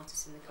mosaic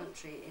artists in the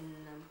country, in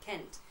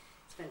Kent.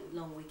 Spent a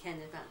long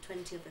weekend, about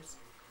 20 of us.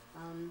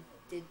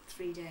 Did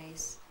 3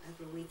 days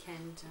over a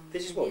weekend.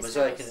 This is in what, his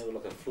mosaic, house.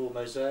 like a floor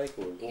mosaic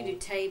or a You can wall? do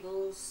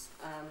tables,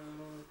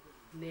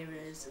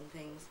 mirrors and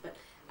things, but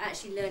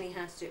actually learning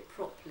how to do it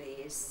properly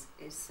is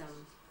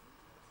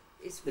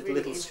really Little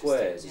interesting.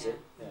 squares, is Yeah. it?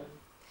 Yeah.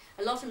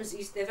 A lot of them,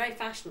 they're very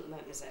fashionable at the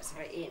moment, mosaics are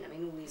very in. I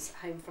mean, all these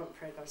home front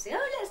programmes say,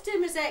 oh, let's do a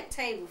mosaic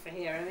table for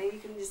here. I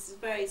mean, this is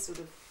very sort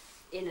of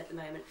in at the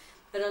moment.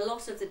 But a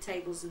lot of the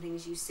tables and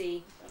things you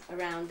see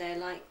around, they're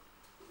like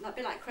a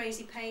bit like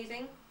crazy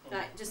paving,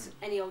 like just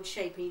any old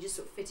shape, and you just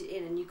sort of fit it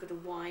in, and you've got a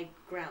wide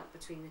grout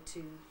between the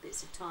two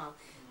bits of tile.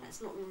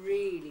 That's not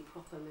really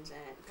proper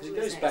mosaic. Because it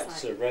goes back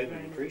to Roman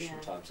and Grecian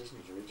yeah, times, doesn't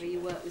it, where originally? you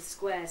work with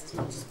squares as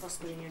much as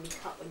possible, and you only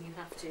cut when you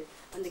have to,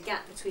 and the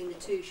gap between the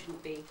two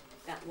shouldn't be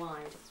that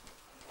wide.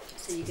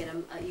 So you get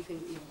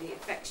the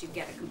effects you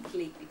get are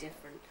completely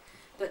different.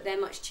 But they're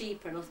much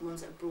cheaper, and other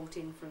ones that are brought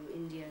in from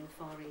India and the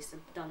Far East are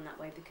done that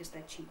way because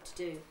they're cheap to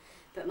do.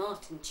 But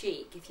Martin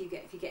Cheek, if you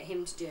get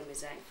him to do a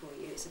mosaic for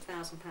you, it's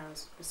 £1,000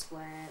 per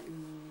square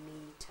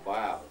metre.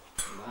 Wow.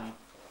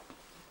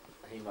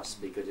 He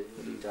must be good at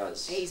what he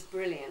does. He's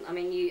brilliant. I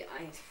mean,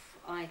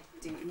 I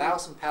do.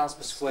 £1,000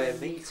 per square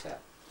metre.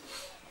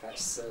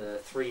 That's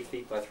 3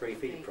 feet by 3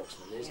 feet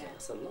approximately, isn't it?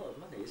 That's a lot of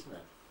money, isn't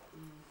it?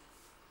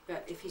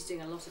 But if he's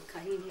doing a lot of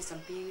he's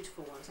done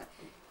beautiful ones, like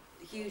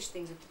huge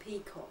things with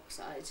peacocks.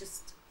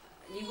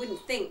 You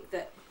wouldn't think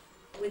that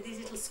with these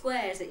little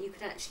squares that you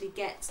could actually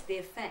get the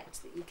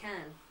effect that you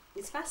can.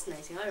 It's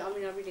fascinating. I love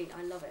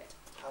it.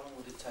 How long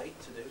would it take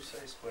to do,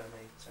 say, square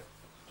metre?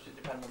 Does it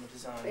depend on the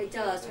design? It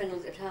does depend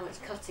on how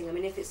much cutting. I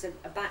mean, if it's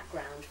a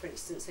background, for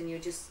instance, and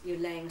you're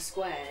laying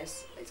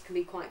squares, it can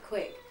be quite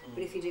quick.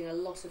 But if you're doing a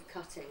lot of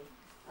cutting,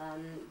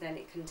 then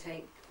it can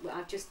take. Well,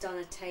 I've just done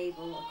a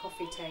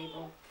coffee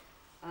table,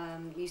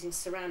 using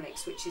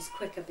ceramics, which is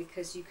quicker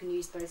because you can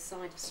use both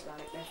sides of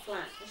ceramic. They're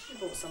flat. I should have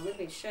brought some with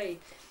me to show you.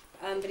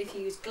 But if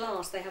you use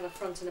glass, they have a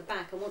front and a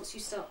back, and once you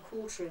start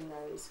quartering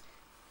those,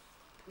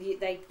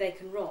 they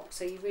can rock.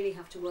 So you really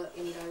have to work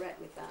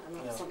indirect with that, and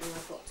that's something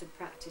I've got to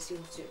practice. You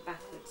have to do it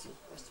backwards and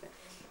the rest of it.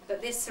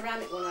 But this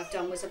ceramic one I've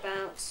done was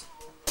about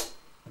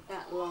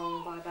that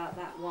long by about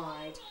that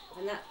wide,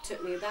 and that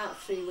took me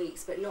about 3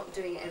 weeks, but not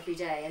doing it every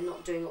day and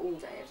not doing it all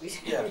day every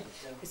day.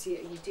 Because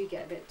you do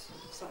get a bit.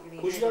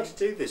 Would you like to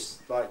do this,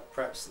 like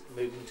perhaps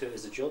moving to it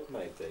as a job,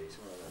 maybe?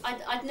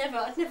 I'd never.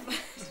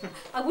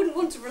 I wouldn't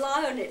want to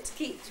rely on it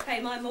to pay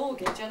my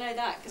mortgage. I know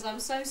that because I'm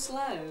so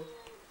slow.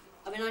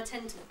 I mean, I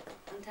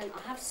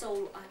had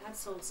sold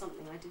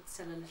something. I did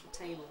sell a little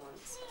table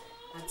once.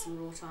 I had some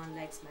wrought iron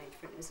legs made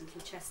for it. It was a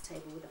little chest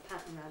table with a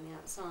pattern around the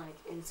outside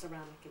in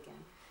ceramic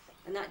again.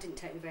 And that didn't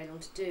take me very long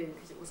to do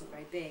because it wasn't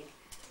very big.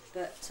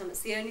 But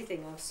it's the only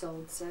thing I've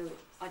sold, so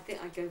I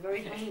think I'd go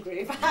very hungry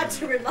if I had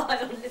to rely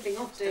on living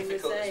off doing the same.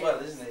 It's difficult as well,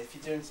 isn't it?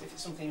 If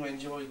it's something you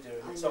enjoy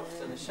doing, it's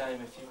often a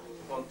shame if you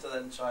want to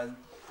then try and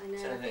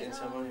turn it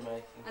into a money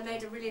making. I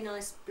made a really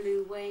nice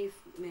blue wave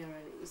mirror,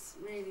 and it was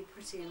really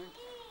pretty. And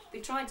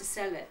we tried to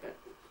sell it, but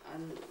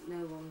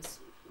no one's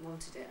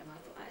wanted it, and I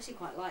thought I actually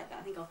quite like that.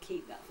 I think I'll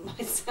keep that for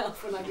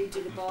myself when I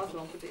redo the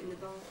bathroom. I'll put it in the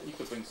bathroom. You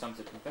could bring some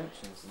to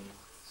conventions and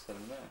sell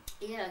them there.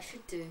 Yeah, I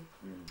should do.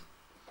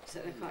 So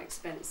they're quite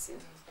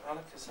expensive.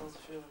 Annika sells a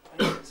few of her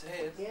paintings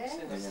here. Yeah.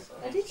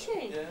 Oh, did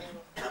she?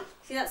 Yeah.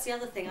 See, that's the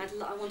other thing. I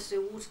want to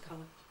do a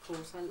watercolour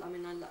course. I love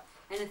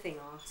anything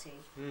arty,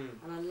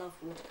 and I love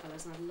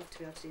watercolours, and I'd love to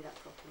be able to do that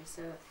properly.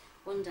 So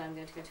one day I'm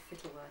going to go to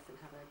Fittleworth and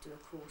do a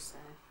course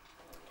there.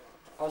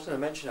 I was going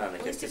to mention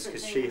Annika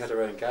because she had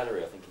her own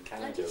gallery, I think, in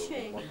Canada,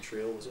 or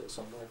Montreal, was it, or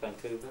somewhere,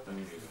 Vancouver?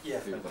 Yeah,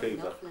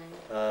 Vancouver.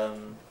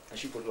 And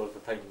she brought a lot of her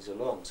paintings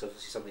along, so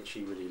obviously something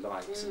she really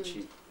likes, and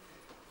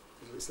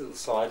it's a little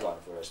sideline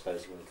for her, I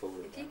suppose you want to call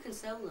it. If you can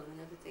sell them and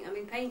everything. I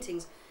mean,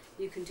 paintings,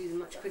 you can do them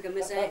much quicker.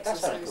 Mosaics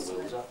that's are Annika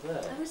Wills up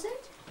there. Oh, is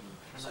it?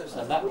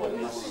 And that one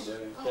is,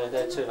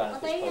 they're two of Annika's. Are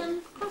they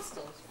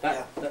pastels?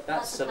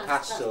 That's a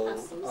pastel.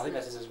 Pastel, I think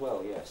that is as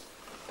well, yes.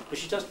 But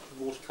she does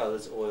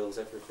watercolours, oils,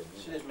 everything.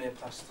 She did me a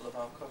pastel of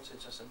our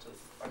cottage.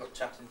 I got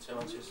chatting to her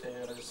when she was here,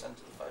 and I just sent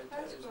her the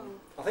photos.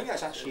 I think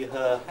that's actually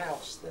her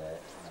house there.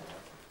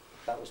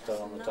 That was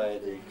done on the day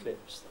of the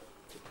eclipse.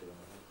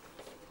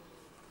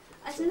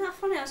 Isn't that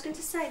funny? I was going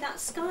to say that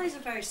sky's a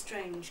very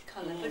strange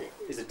colour, but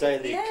it's the day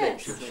of the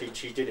eclipse.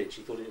 She did it.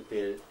 She thought it would be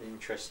an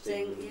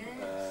interesting,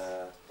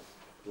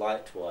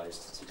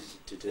 light-wise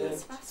to do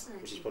it,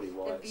 which is probably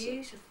why. They're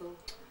beautiful.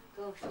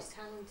 Gosh, she's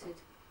talented.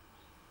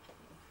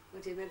 Oh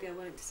dear, maybe I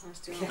won't decide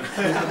to do it.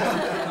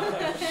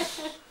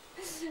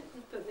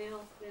 Put me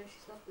off. No,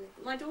 she's lovely.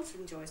 My daughter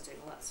enjoys doing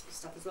all that sort of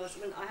stuff as well. I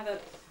mean, I have a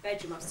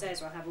bedroom upstairs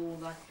where I have all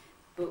the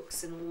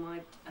books and all my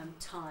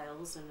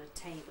tiles and a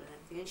table and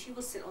everything, and she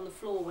will sit on the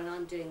floor when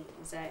I'm doing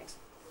mosaics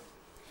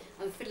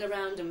and fiddle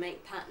around and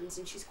make patterns,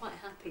 and she's quite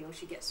happy, or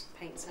she gets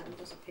paints out and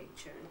does a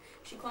picture, and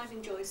she quite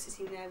enjoys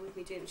sitting there with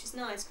me doing it, which is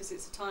nice because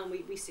it's a time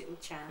we sit and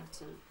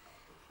chat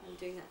and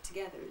doing that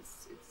together.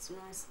 It's a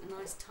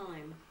nice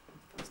time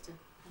for us to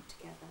have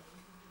together.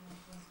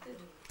 Good.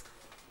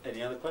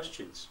 Any other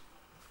questions?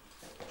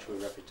 Shall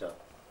we wrap it up?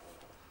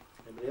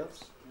 Anybody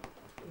else?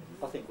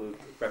 I think we'll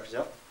wrap it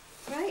up.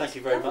 Great. Thank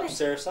you very much,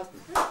 Sarah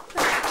Sutton. We'll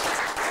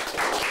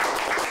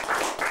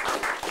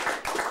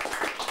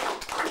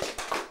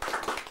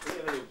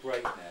get a little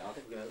break now. I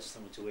think we're going to have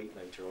something to eat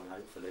later on,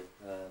 hopefully.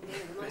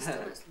 My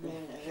stomach's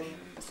warm.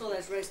 I saw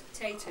those roast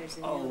potatoes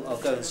in I'll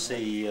go and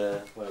see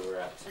where we're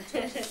at.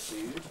 I'll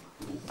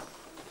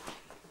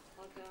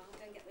go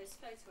and get those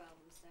photo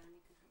albums down.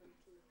 You can have a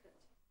little look at.